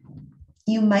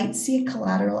 You might see a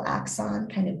collateral axon,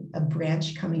 kind of a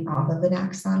branch coming off of an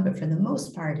axon, but for the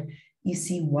most part, you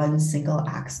see one single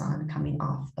axon coming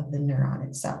off of the neuron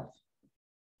itself.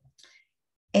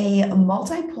 A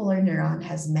multipolar neuron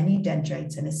has many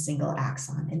dendrites in a single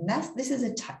axon, and this is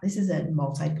a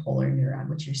multipolar neuron,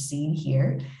 which you're seeing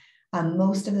here.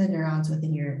 Most of the neurons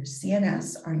within your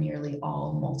CNS are nearly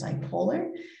all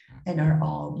multipolar and are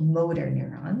all motor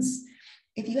neurons.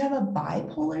 If you have a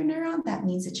bipolar neuron, that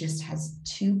means it just has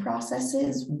two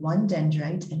processes, one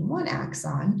dendrite and one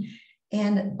axon.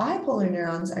 And bipolar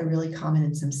neurons are really common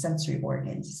in some sensory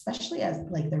organs, especially as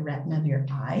like the retina of your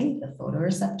eye, the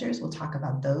photoreceptors, we'll talk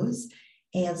about those,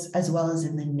 as well as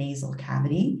in the nasal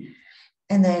cavity.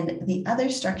 And then the other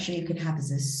structure you can have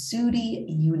is a SUDI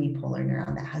unipolar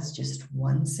neuron that has just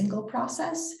one single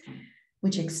process,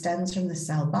 which extends from the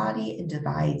cell body and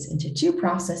divides into two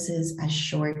processes as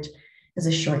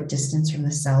a short distance from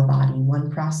the cell body.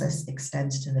 One process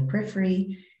extends to the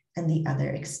periphery and the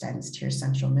other extends to your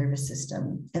central nervous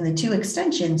system. And the two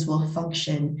extensions will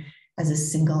function as a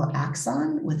single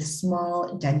axon with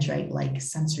small dendrite-like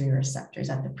sensory receptors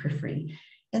at the periphery.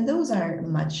 And those are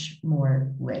much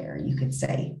more rare, you could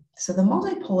say. So the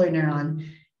multipolar neuron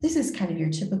This is kind of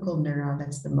your typical neuron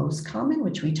that's the most common,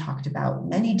 which we talked about,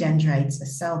 many dendrites, a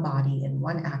cell body, and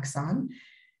one axon.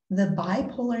 The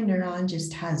bipolar neuron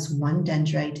just has one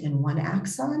dendrite and one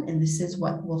axon, and this is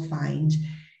what we'll find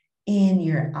in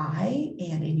your eye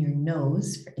and in your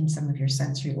nose in some of your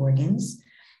sensory organs.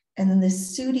 And then the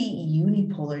SUDI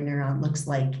unipolar neuron looks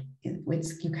like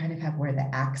you kind of have where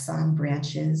the axon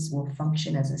branches will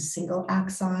function as a single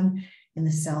axon and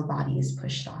the cell body is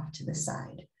pushed off to the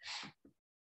side.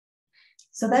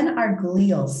 So then our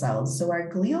glial cells. So our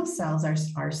glial cells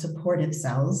are supportive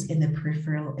cells in the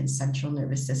peripheral and central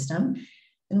nervous system.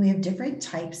 And we have different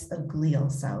types of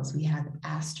glial cells. We have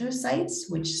astrocytes,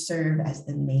 which serve as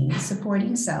the main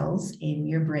supporting cells in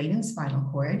your brain and spinal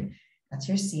cord. That's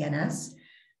your CNS.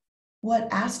 What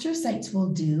astrocytes will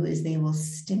do is they will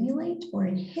stimulate or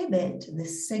inhibit the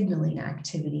signaling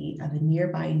activity of a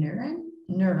nearby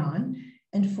neuron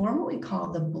and form what we call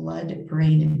the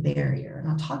blood-brain barrier. And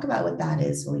I'll talk about what that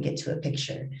is when we get to a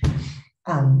picture.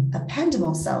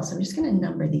 Ependymal cells, so I'm just going to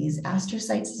number these.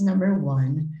 Astrocytes is number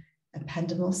 1.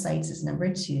 Ependymocytes is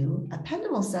number 2.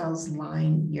 Ependymal cells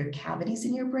line your cavities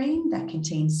in your brain that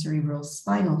contain cerebral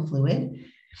spinal fluid.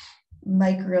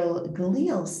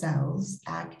 Microglial cells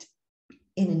act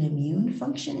in an immune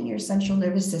function in your central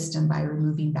nervous system by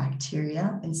removing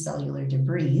bacteria and cellular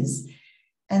debris.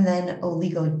 And then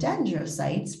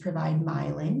oligodendrocytes provide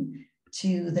myelin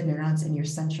to the neurons in your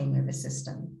central nervous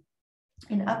system.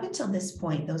 And up until this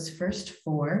point, those first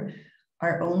 4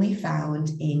 are only found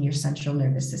in your central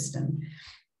nervous system.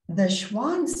 The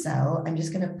Schwann cell, I'm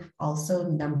just going to also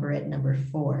number it number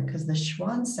 4, because the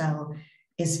Schwann cell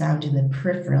is found in the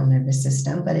peripheral nervous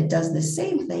system, but it does the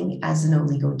same thing as an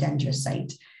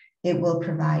oligodendrocyte. It will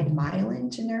provide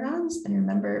myelin to neurons. And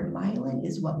remember, myelin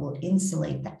is what will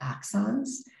insulate the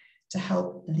axons to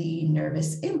help the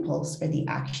nervous impulse or the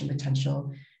action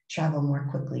potential travel more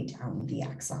quickly down the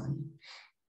axon.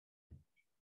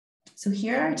 So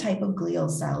here are a type of glial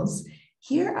cells.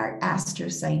 Here are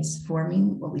astrocytes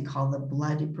forming what we call the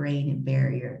blood-brain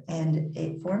barrier. And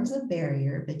it forms a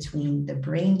barrier between the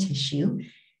brain tissue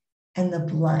and the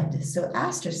blood. So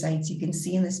astrocytes, you can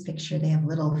see in this picture, they have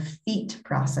little feet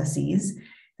processes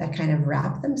that kind of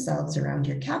wrap themselves around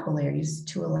your capillaries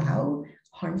to allow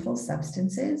harmful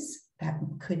substances that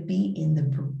could be in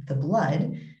the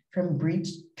blood from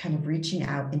reaching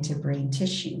out into brain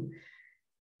tissue.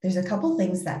 There's a couple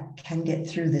things that can get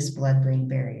through this blood-brain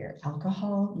barrier.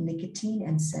 Alcohol, nicotine,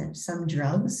 and some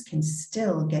drugs can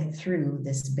still get through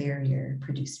this barrier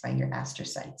produced by your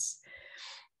astrocytes.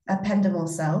 Ependymal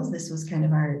cells, this was kind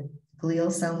of our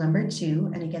glial cell number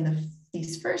 2. And again,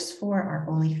 these first 4 are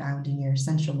only found in your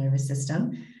central nervous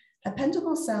system.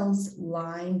 Ependymal cells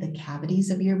line the cavities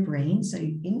of your brain. So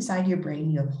inside your brain,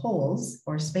 you have holes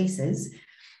or spaces.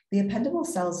 The ependymal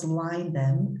cells line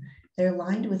them. They're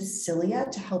lined with cilia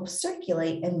to help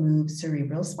circulate and move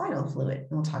cerebral spinal fluid. And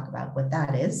we'll talk about what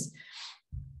that is.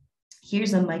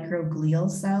 Here's a microglial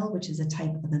cell, which is a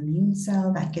type of immune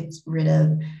cell that gets rid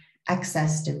of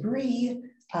excess debris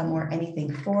or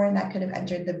anything foreign that could have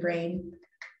entered the brain.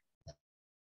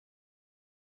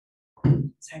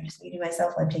 So I'm just muting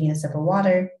myself while I'm taking a sip of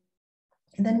water.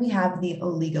 And then we have the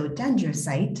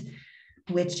oligodendrocyte,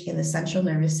 which in the central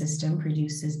nervous system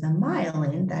produces the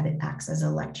myelin that it acts as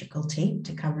electrical tape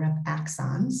to cover up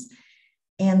axons.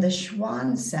 And the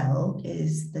Schwann cell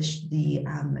is the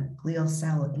glial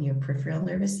cell in your peripheral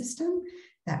nervous system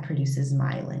that produces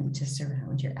myelin to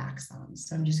surround your axons.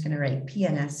 So I'm just going to write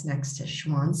PNS next to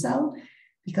Schwann cell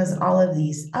because all of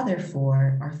these other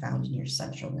 4 are found in your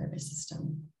central nervous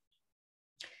system.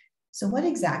 So what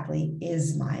exactly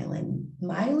is myelin?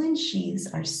 Myelin sheaths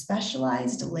are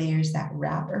specialized layers that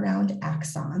wrap around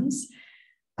axons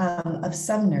of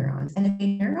some neurons. And if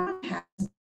a neuron has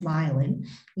myelin,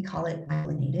 we call it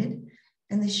myelinated.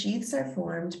 And the sheaths are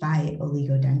formed by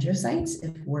oligodendrocytes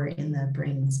if we're in the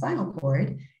brain and spinal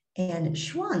cord, and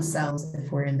Schwann cells if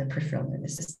we're in the peripheral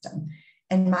nervous system.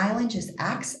 And myelin just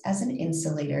acts as an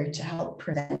insulator to help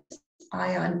prevent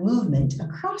ion movement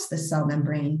across the cell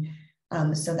membrane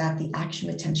so that the action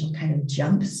potential kind of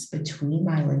jumps between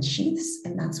myelin sheaths.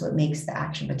 And that's what makes the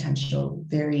action potential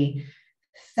very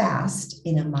fast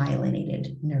in a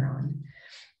myelinated neuron.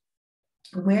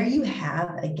 Where you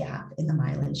have a gap in the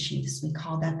myelin sheaths, we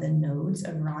call that the nodes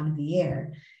of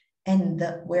Ranvier. And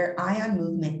where ion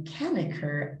movement can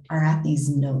occur are at these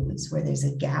nodes where there's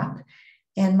a gap,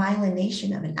 and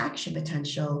myelination of an action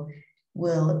potential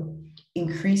will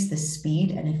increase the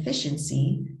speed and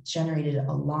efficiency generated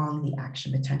along the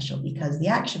action potential, because the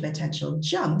action potential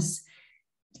jumps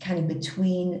kind of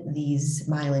between these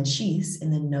myelin sheaths in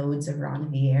the nodes of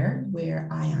Ranvier where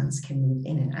ions can move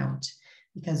in and out.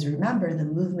 because remember, the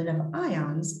movement of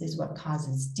ions is what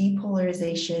causes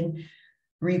depolarization,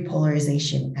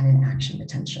 repolarization, and an action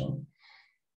potential.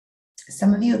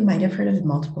 Some of you might have heard of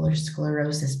multiple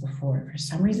sclerosis before. For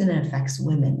some reason, it affects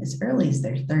women as early as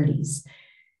their 30s.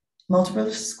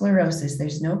 Multiple sclerosis,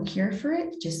 there's no cure for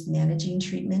it, just managing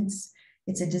treatments.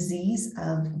 It's a disease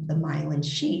of the myelin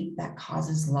sheath that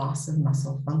causes loss of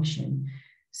muscle function.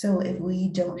 So if we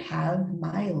don't have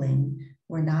myelin,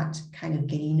 we're not kind of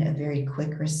getting a very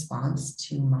quick response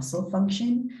to muscle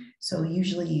function. So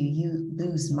usually you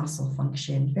lose muscle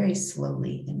function very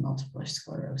slowly in multiple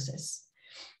sclerosis.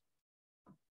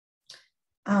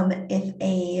 If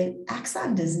an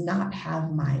axon does not have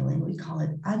myelin, we call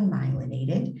it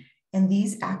unmyelinated, and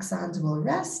these axons will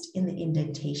rest in the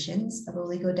indentations of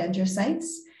oligodendrocytes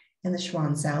and the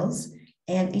Schwann cells.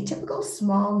 And a typical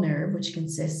small nerve, which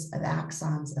consists of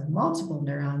axons of multiple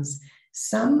neurons,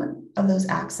 some of those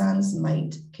axons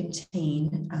might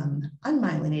contain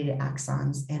unmyelinated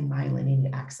axons and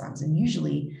myelinated axons, and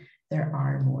usually there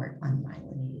are more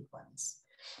unmyelinated ones.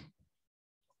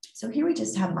 So here we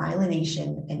just have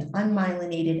myelination, an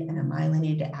unmyelinated and a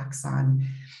myelinated axon.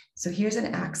 So here's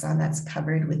an axon that's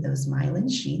covered with those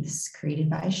myelin sheaths created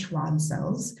by Schwann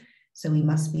cells. So we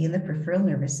must be in the peripheral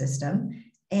nervous system.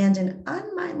 And an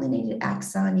unmyelinated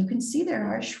axon, you can see there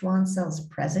are Schwann cells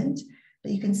present,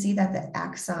 but you can see that the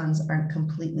axons aren't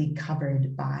completely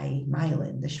covered by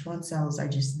myelin. The Schwann cells are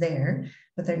just there,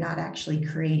 but they're not actually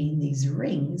creating these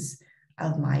rings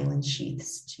of myelin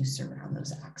sheaths to surround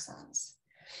those axons.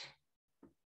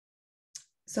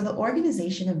 So the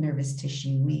organization of nervous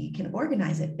tissue, we can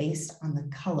organize it based on the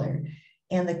color,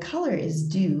 and the color is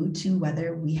due to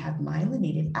whether we have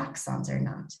myelinated axons or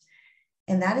not.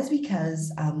 And that is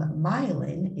because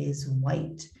myelin is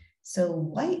white. So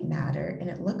white matter, and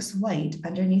it looks white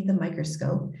underneath the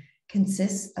microscope,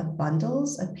 consists of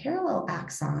bundles of parallel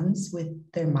axons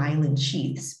with their myelin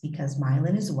sheaths, because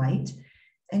myelin is white.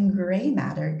 And gray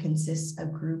matter consists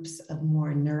of groups of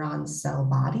more neuron cell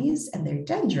bodies and their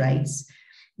dendrites,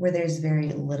 where there's very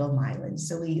little myelin.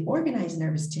 So we organize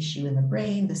nervous tissue in the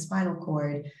brain, the spinal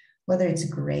cord, whether it's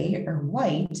gray or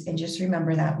white. And just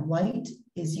remember that white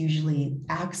is usually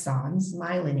axons,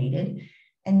 myelinated,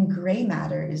 and gray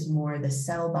matter is more the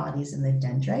cell bodies and the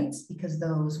dendrites, because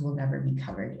those will never be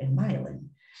covered in myelin.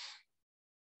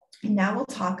 And now we'll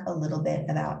talk a little bit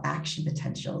about action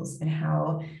potentials and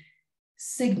how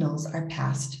signals are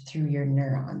passed through your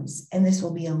neurons. And this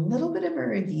will be a little bit of a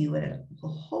review, and it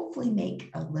will hopefully make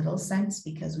a little sense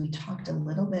because we talked a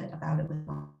little bit about it with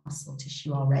muscle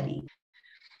tissue already.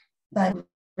 But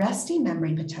resting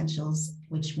membrane potentials,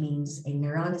 which means a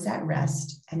neuron is at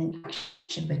rest, and an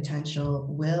action potential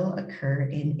will occur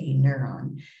in a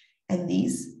neuron. And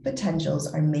these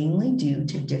potentials are mainly due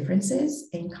to differences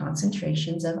in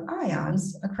concentrations of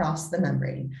ions across the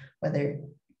membrane, whether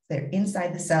they're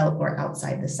inside the cell or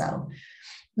outside the cell.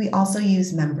 We also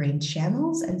use membrane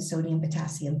channels and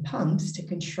sodium-potassium pumps to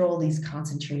control these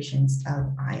concentrations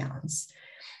of ions.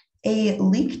 A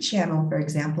leak channel, for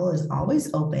example, is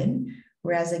always open,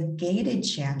 whereas a gated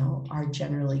channel are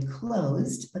generally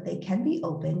closed, but they can be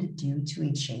opened due to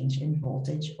a change in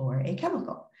voltage or a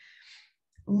chemical.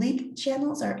 Leak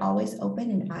channels are always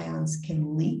open, and ions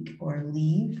can leak or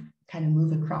leave, kind of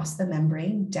move across the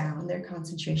membrane down their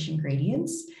concentration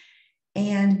gradients.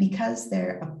 And because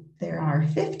there are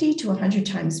 50 to 100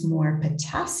 times more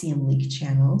potassium leak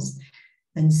channels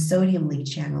than sodium leak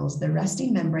channels, the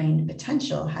resting membrane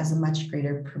potential has a much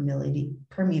greater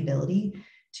permeability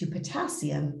to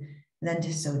potassium than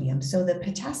to sodium. So the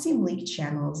potassium leak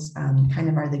channels kind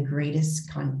of are the greatest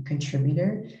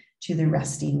contributor to the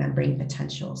resting membrane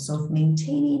potential. So if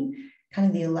maintaining kind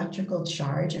of the electrical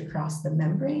charge across the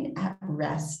membrane at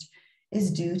rest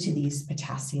is due to these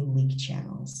potassium leak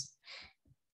channels.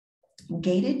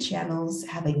 Gated channels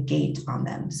have a gate on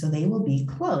them, so they will be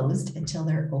closed until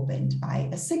they're opened by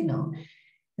a signal.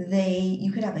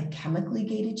 You could have a chemically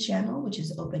gated channel, which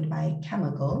is opened by a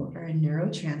chemical or a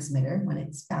neurotransmitter when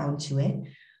it's bound to it,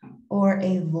 or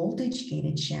a voltage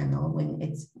gated channel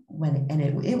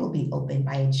it will be opened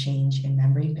by a change in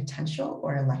membrane potential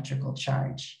or electrical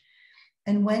charge.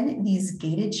 And when these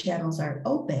gated channels are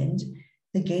opened,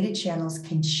 the gated channels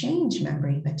can change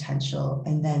membrane potential,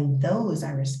 and then those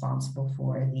are responsible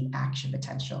for the action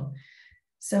potential.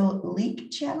 So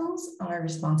leak channels are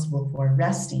responsible for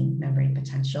resting membrane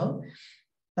potential,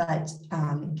 but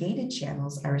gated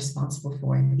channels are responsible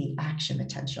for the action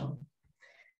potential.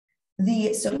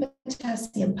 The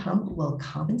sodium-potassium pump will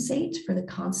compensate for the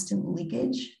constant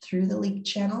leakage through the leak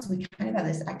channels. We kind of have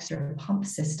this extra pump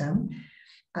system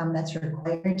that's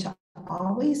required to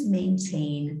always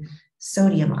maintain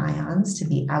sodium ions to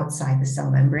be outside the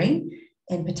cell membrane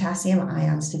and potassium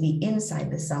ions to be inside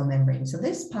the cell membrane. So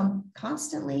this pump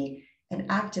constantly and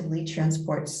actively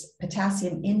transports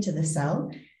potassium into the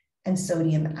cell and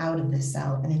sodium out of the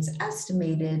cell. And it's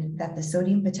estimated that the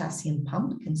sodium potassium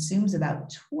pump consumes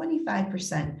about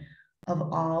 25% of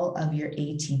all of your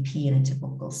ATP in a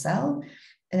typical cell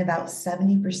and about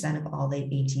 70% of all the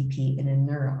ATP in a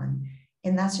neuron.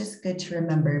 And that's just good to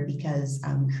remember because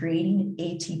creating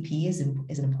ATP is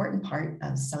an important part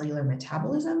of cellular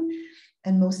metabolism.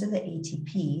 And most of the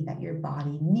ATP that your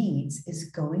body needs is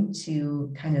going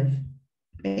to kind of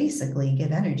basically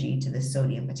give energy to the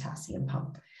sodium potassium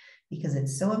pump because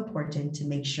it's so important to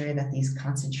make sure that these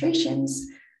concentrations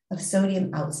of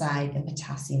sodium outside and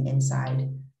potassium inside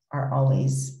are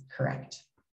always correct.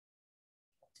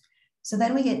 So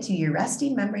then we get to your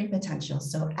resting membrane potential.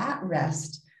 So at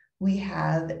rest, we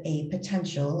have a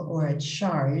potential or a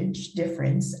charge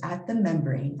difference at the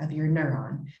membrane of your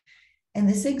neuron. And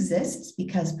this exists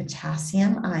because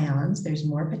potassium ions, there's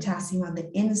more potassium on the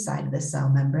inside of the cell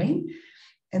membrane,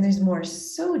 and there's more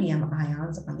sodium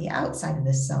ions on the outside of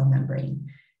the cell membrane.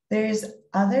 There's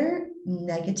other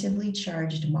negatively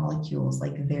charged molecules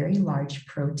like very large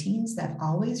proteins that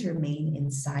always remain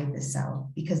inside the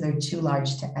cell because they're too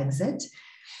large to exit.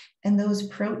 And those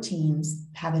proteins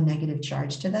have a negative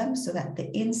charge to them so that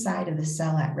the inside of the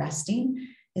cell at resting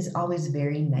is always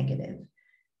very negative.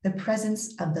 The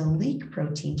presence of the leak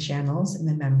protein channels in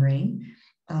the membrane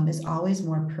is always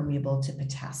more permeable to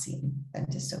potassium than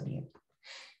to sodium.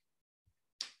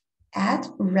 At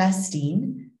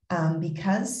resting,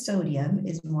 because sodium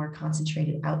is more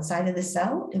concentrated outside of the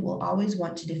cell, it will always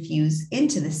want to diffuse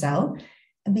into the cell.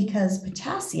 And because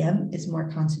potassium is more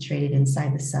concentrated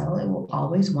inside the cell, it will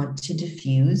always want to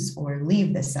diffuse or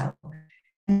leave the cell.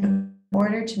 In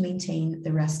order to maintain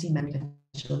the resting membrane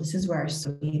potential, this is where our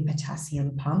sodium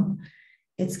potassium pump,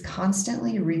 it's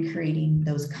constantly recreating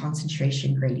those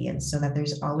concentration gradients so that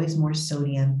there's always more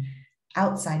sodium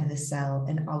outside of the cell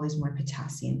and always more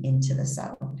potassium into the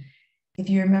cell. If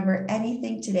you remember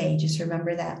anything today, just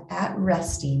remember that at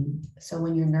resting, so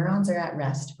when your neurons are at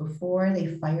rest, before they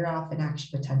fire off an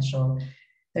action potential,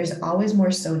 there's always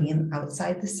more sodium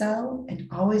outside the cell and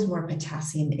always more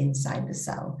potassium inside the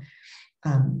cell.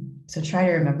 So try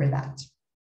to remember that.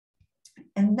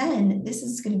 And then this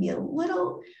is going to be a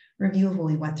little review of what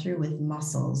we went through with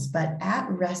muscles, but at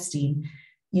resting,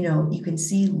 you can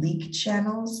see leak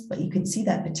channels, but you can see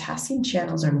that potassium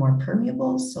channels are more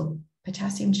permeable. So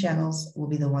potassium channels will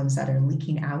be the ones that are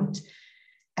leaking out.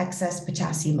 Excess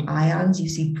potassium ions, you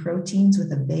see proteins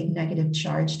with a big negative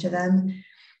charge to them.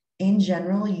 In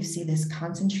general, you see this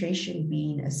concentration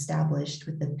being established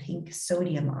with the pink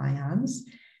sodium ions,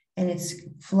 and it's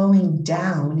flowing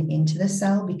down into the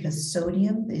cell because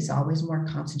sodium is always more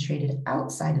concentrated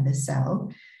outside of the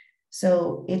cell.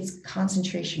 So its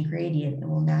concentration gradient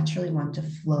will naturally want to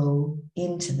flow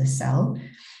into the cell.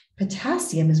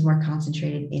 Potassium is more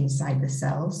concentrated inside the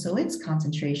cell, so its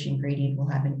concentration gradient will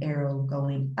have an arrow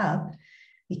going up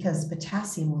because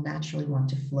potassium will naturally want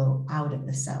to flow out of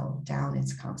the cell, down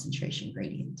its concentration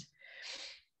gradient.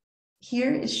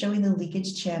 Here is showing the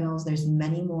leakage channels. There's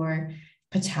many more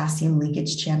potassium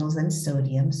leakage channels than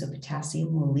sodium, so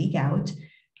potassium will leak out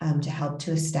to help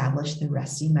to establish the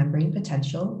resting membrane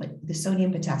potential, but the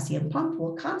sodium potassium pump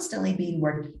will constantly be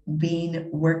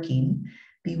working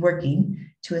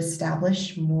to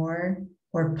establish more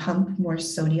or pump more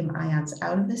sodium ions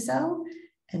out of the cell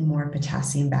and more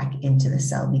potassium back into the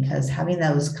cell, because having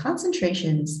those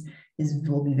concentrations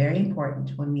will be very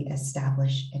important when we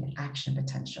establish an action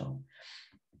potential.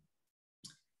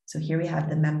 So here we have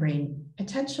the membrane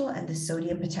potential, and the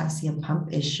sodium potassium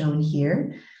pump is shown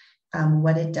here.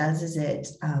 What it does is it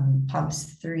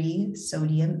pumps 3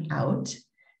 sodium out.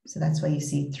 So that's why you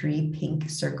see 3 pink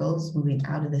circles moving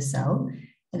out of the cell.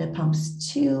 And it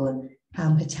pumps 2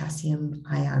 potassium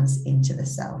ions into the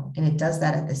cell. And it does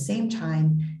that at the same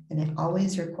time, and it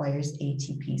always requires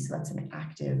ATP. So that's an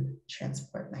active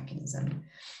transport mechanism.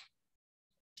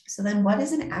 So then what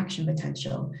is an action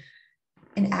potential?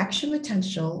 An action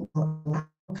potential will allow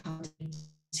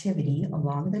conductivity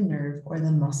along the nerve or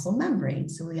the muscle membrane.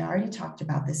 So we already talked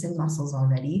about this in muscles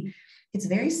already. It's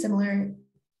very similar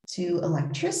to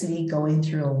electricity going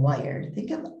through a wire.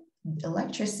 Think of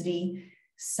electricity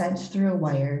sent through a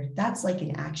wire. That's like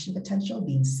an action potential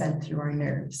being sent through our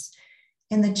nerves.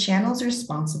 And the channels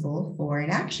responsible for an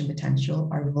action potential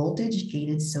are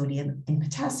voltage-gated sodium and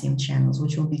potassium channels,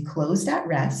 which will be closed at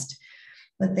rest,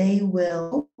 but they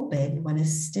will open when a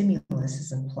stimulus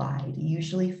is applied,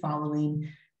 usually following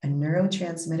a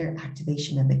neurotransmitter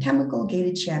activation of the chemical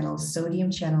gated channels. Sodium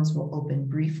channels will open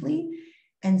briefly,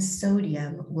 and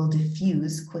sodium will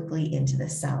diffuse quickly into the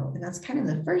cell. And that's kind of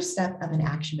the first step of an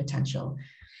action potential.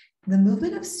 The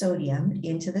movement of sodium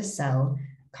into the cell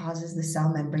causes the cell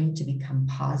membrane to become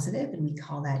positive, and we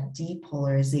call that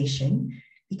depolarization,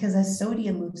 because as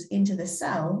sodium moves into the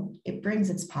cell, it brings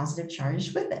its positive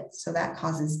charge with it. So that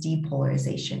causes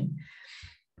depolarization.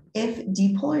 If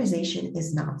depolarization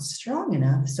is not strong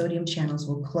enough, sodium channels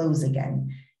will close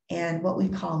again, and what we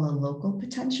call a local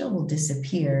potential will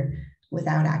disappear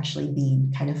without actually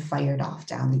being kind of fired off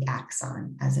down the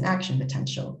axon as an action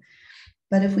potential.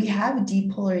 But if we have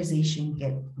depolarization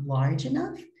get large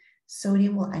enough,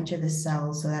 sodium will enter the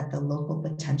cell so that the local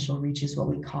potential reaches what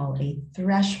we call a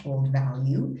threshold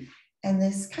value. And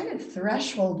this kind of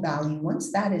threshold value,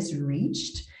 once that is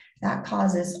reached, that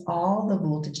causes all the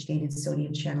voltage-gated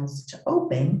sodium channels to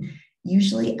open,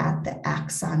 usually at the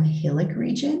axon hillock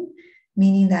region,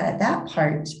 meaning that at that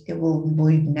part,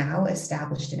 we've now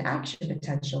established an action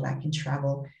potential that can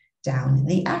travel down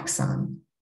the axon.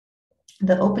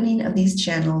 The opening of these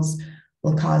channels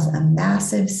will cause a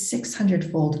massive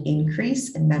 600-fold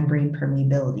increase in membrane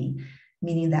permeability,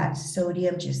 meaning that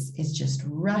sodium is just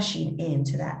rushing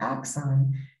into that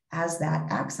axon as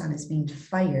that axon is being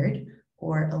fired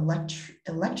or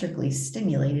electrically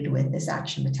stimulated with this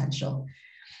action potential.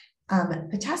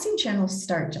 Potassium channels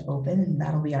start to open, and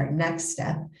that'll be our next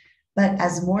step. But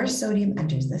as more sodium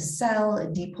enters the cell,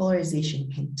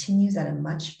 depolarization continues at a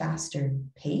much faster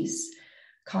pace,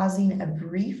 causing a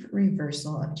brief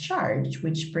reversal of charge,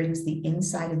 which brings the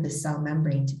inside of the cell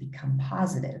membrane to become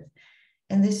positive.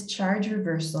 And this charge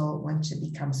reversal, once it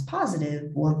becomes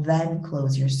positive, will then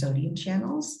close your sodium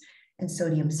channels, and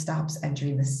sodium stops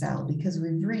entering the cell because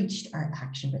we've reached our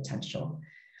action potential.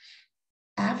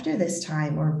 After this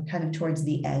time, or kind of towards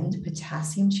the end,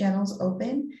 potassium channels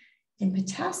open, and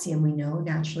potassium, we know,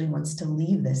 naturally wants to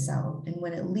leave the cell. And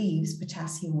when it leaves,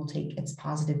 potassium will take its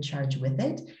positive charge with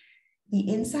it. The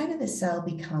inside of the cell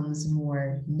becomes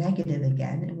more negative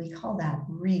again, and we call that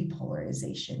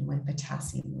repolarization when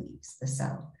potassium leaves the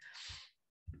cell.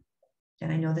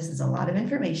 And I know this is a lot of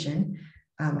information.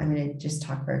 I'm going to just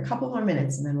talk for a couple more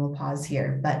minutes and then we'll pause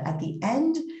here. But at the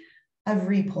end of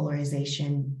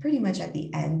repolarization, pretty much at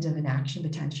the end of an action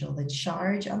potential, the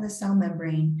charge on the cell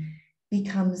membrane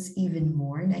becomes even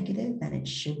more negative than it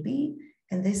should be.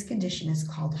 And this condition is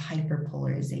called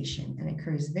hyperpolarization and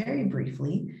occurs very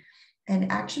briefly.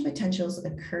 And action potentials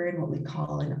occur in what we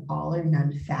call an all or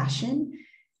none fashion,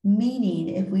 meaning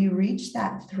if we reach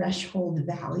that threshold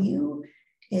value,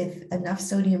 if enough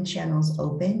sodium channels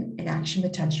open, an action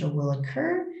potential will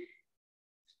occur,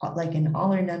 like an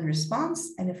all or none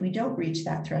response. And if we don't reach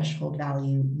that threshold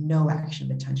value, no action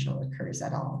potential occurs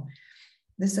at all.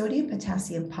 The sodium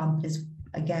potassium pump is,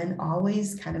 again,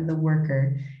 always kind of the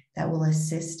worker that will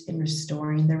assist in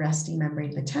restoring the resting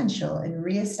membrane potential and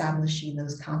reestablishing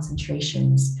those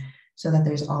concentrations so that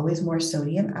there's always more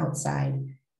sodium outside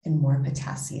and more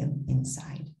potassium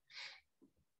inside.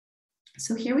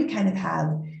 So here we kind of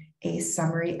have a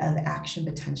summary of action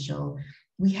potential.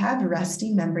 We have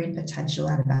resting membrane potential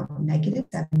at about negative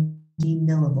 70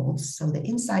 millivolts. So the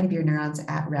inside of your neurons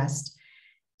at rest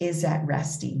is at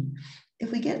resting.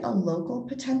 If we get a local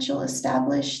potential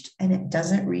established and it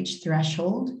doesn't reach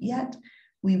threshold yet,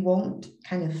 we won't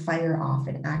kind of fire off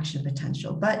an action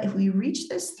potential. But if we reach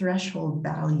this threshold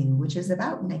value, which is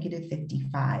about negative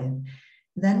 55,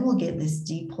 then we'll get this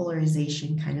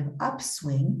depolarization kind of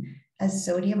upswing as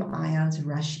sodium ions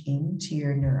rush into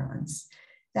your neurons.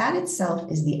 That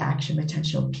itself is the action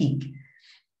potential peak.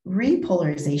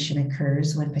 Repolarization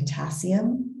occurs when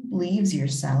potassium leaves your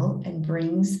cell and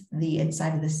brings the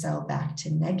inside of the cell back to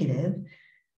negative.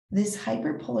 This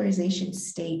hyperpolarization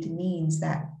state means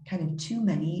that kind of too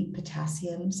many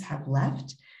potassiums have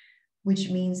left, which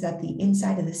means that the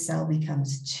inside of the cell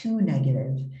becomes too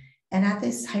negative. And at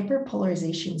this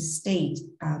hyperpolarization state,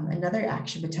 another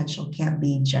action potential can't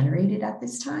be generated at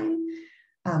this time,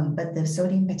 but the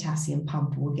sodium potassium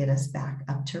pump will get us back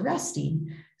up to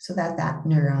resting so that that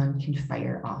neuron can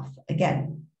fire off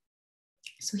again.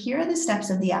 So here are the steps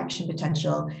of the action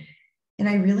potential. And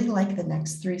I really like the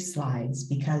next 3 slides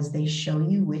because they show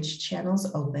you which channels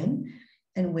open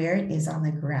and where it is on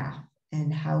the graph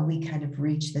and how we kind of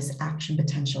reach this action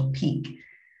potential peak.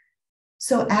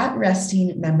 So at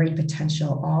resting membrane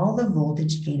potential, all the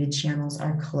voltage gated channels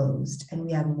are closed and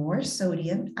we have more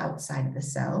sodium outside of the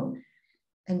cell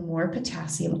and more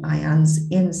potassium ions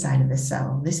inside of the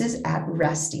cell. This is at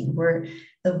resting, where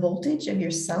the voltage of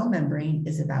your cell membrane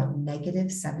is about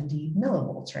negative 70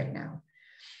 millivolts right now.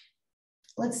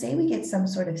 let's say we get some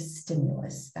sort of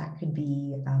stimulus. That could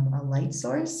be a light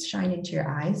source shine into your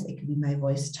eyes. It could be my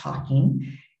voice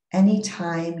talking.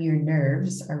 Anytime your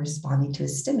nerves are responding to a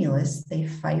stimulus, they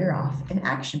fire off an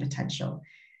action potential.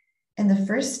 And the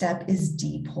first step is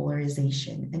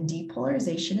depolarization. And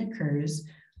depolarization occurs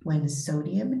when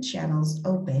sodium channels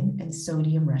open and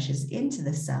sodium rushes into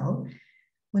the cell.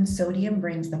 When sodium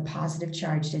brings the positive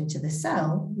charge into the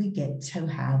cell, we get to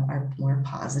have our more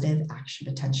positive action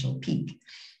potential peak.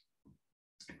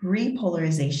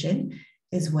 Repolarization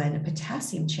is when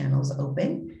potassium channels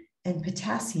open and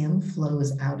potassium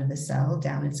flows out of the cell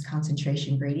down its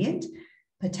concentration gradient.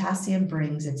 Potassium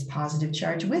brings its positive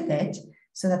charge with it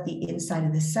so that the inside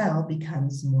of the cell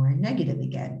becomes more negative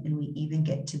again, and we even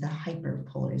get to the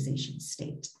hyperpolarization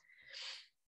state.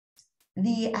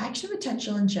 The action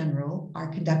potential in general are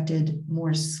conducted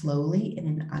more slowly in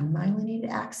an unmyelinated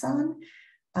axon.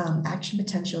 Action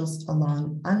potentials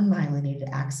along unmyelinated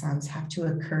axons have to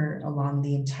occur along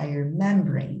the entire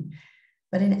membrane,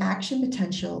 but an action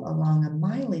potential along a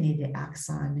myelinated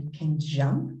axon can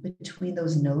jump between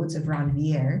those nodes of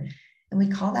Ranvier, and we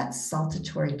call that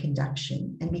saltatory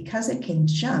conduction. And because it can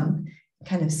jump,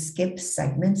 kind of skip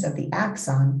segments of the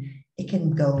axon, it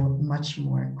can go much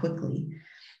more quickly.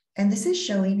 And this is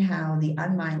showing how the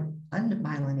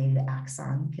unmyelinated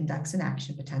axon conducts an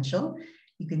action potential.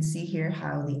 You can see here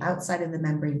how the outside of the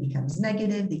membrane becomes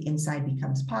negative, the inside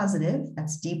becomes positive.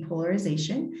 That's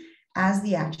depolarization as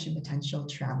the action potential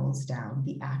travels down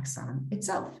the axon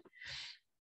itself.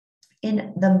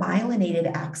 In the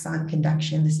myelinated axon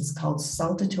conduction, this is called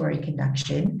saltatory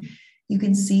conduction. You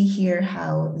can see here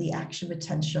how the action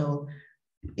potential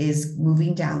is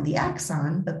moving down the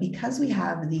axon, but because we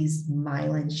have these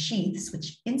myelin sheaths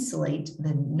which insulate the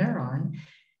neuron,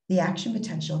 the action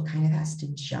potential kind of has to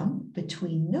jump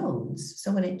between nodes.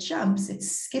 So when it jumps,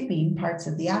 it's skipping parts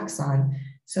of the axon,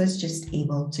 so it's just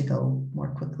able to go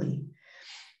more quickly.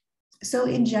 So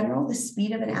in general, the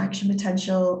speed of an action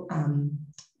potential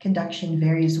conduction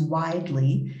varies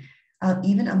widely,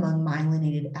 even among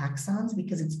myelinated axons,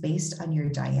 because it's based on your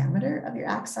diameter of your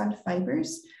axon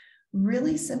fibers.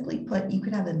 Really simply put, you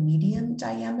could have a medium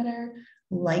diameter,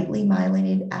 lightly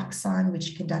myelinated axon,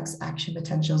 which conducts action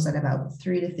potentials at about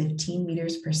 3 to 15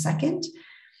 meters per second.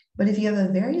 But if you have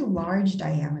a very large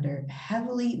diameter,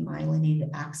 heavily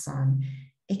myelinated axon,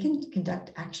 it can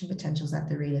conduct action potentials at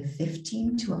the rate of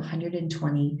 15 to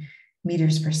 120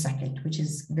 meters per second, which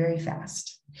is very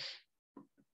fast.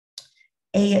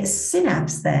 A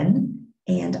synapse then,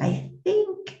 and I think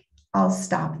I'll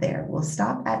stop there. We'll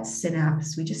stop at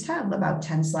synapse. We just have about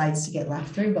 10 slides to get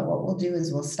left through, but what we'll do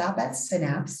is we'll stop at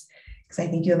synapse because I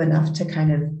think you have enough to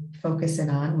kind of focus in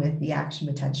on with the action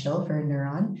potential for a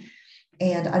neuron.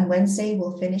 And on Wednesday,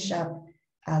 we'll finish up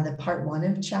the part 1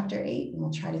 of chapter 8, and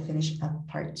we'll try to finish up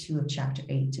part 2 of chapter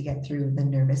 8 to get through the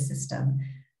nervous system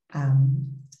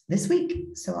this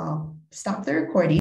week. So I'll stop the recording.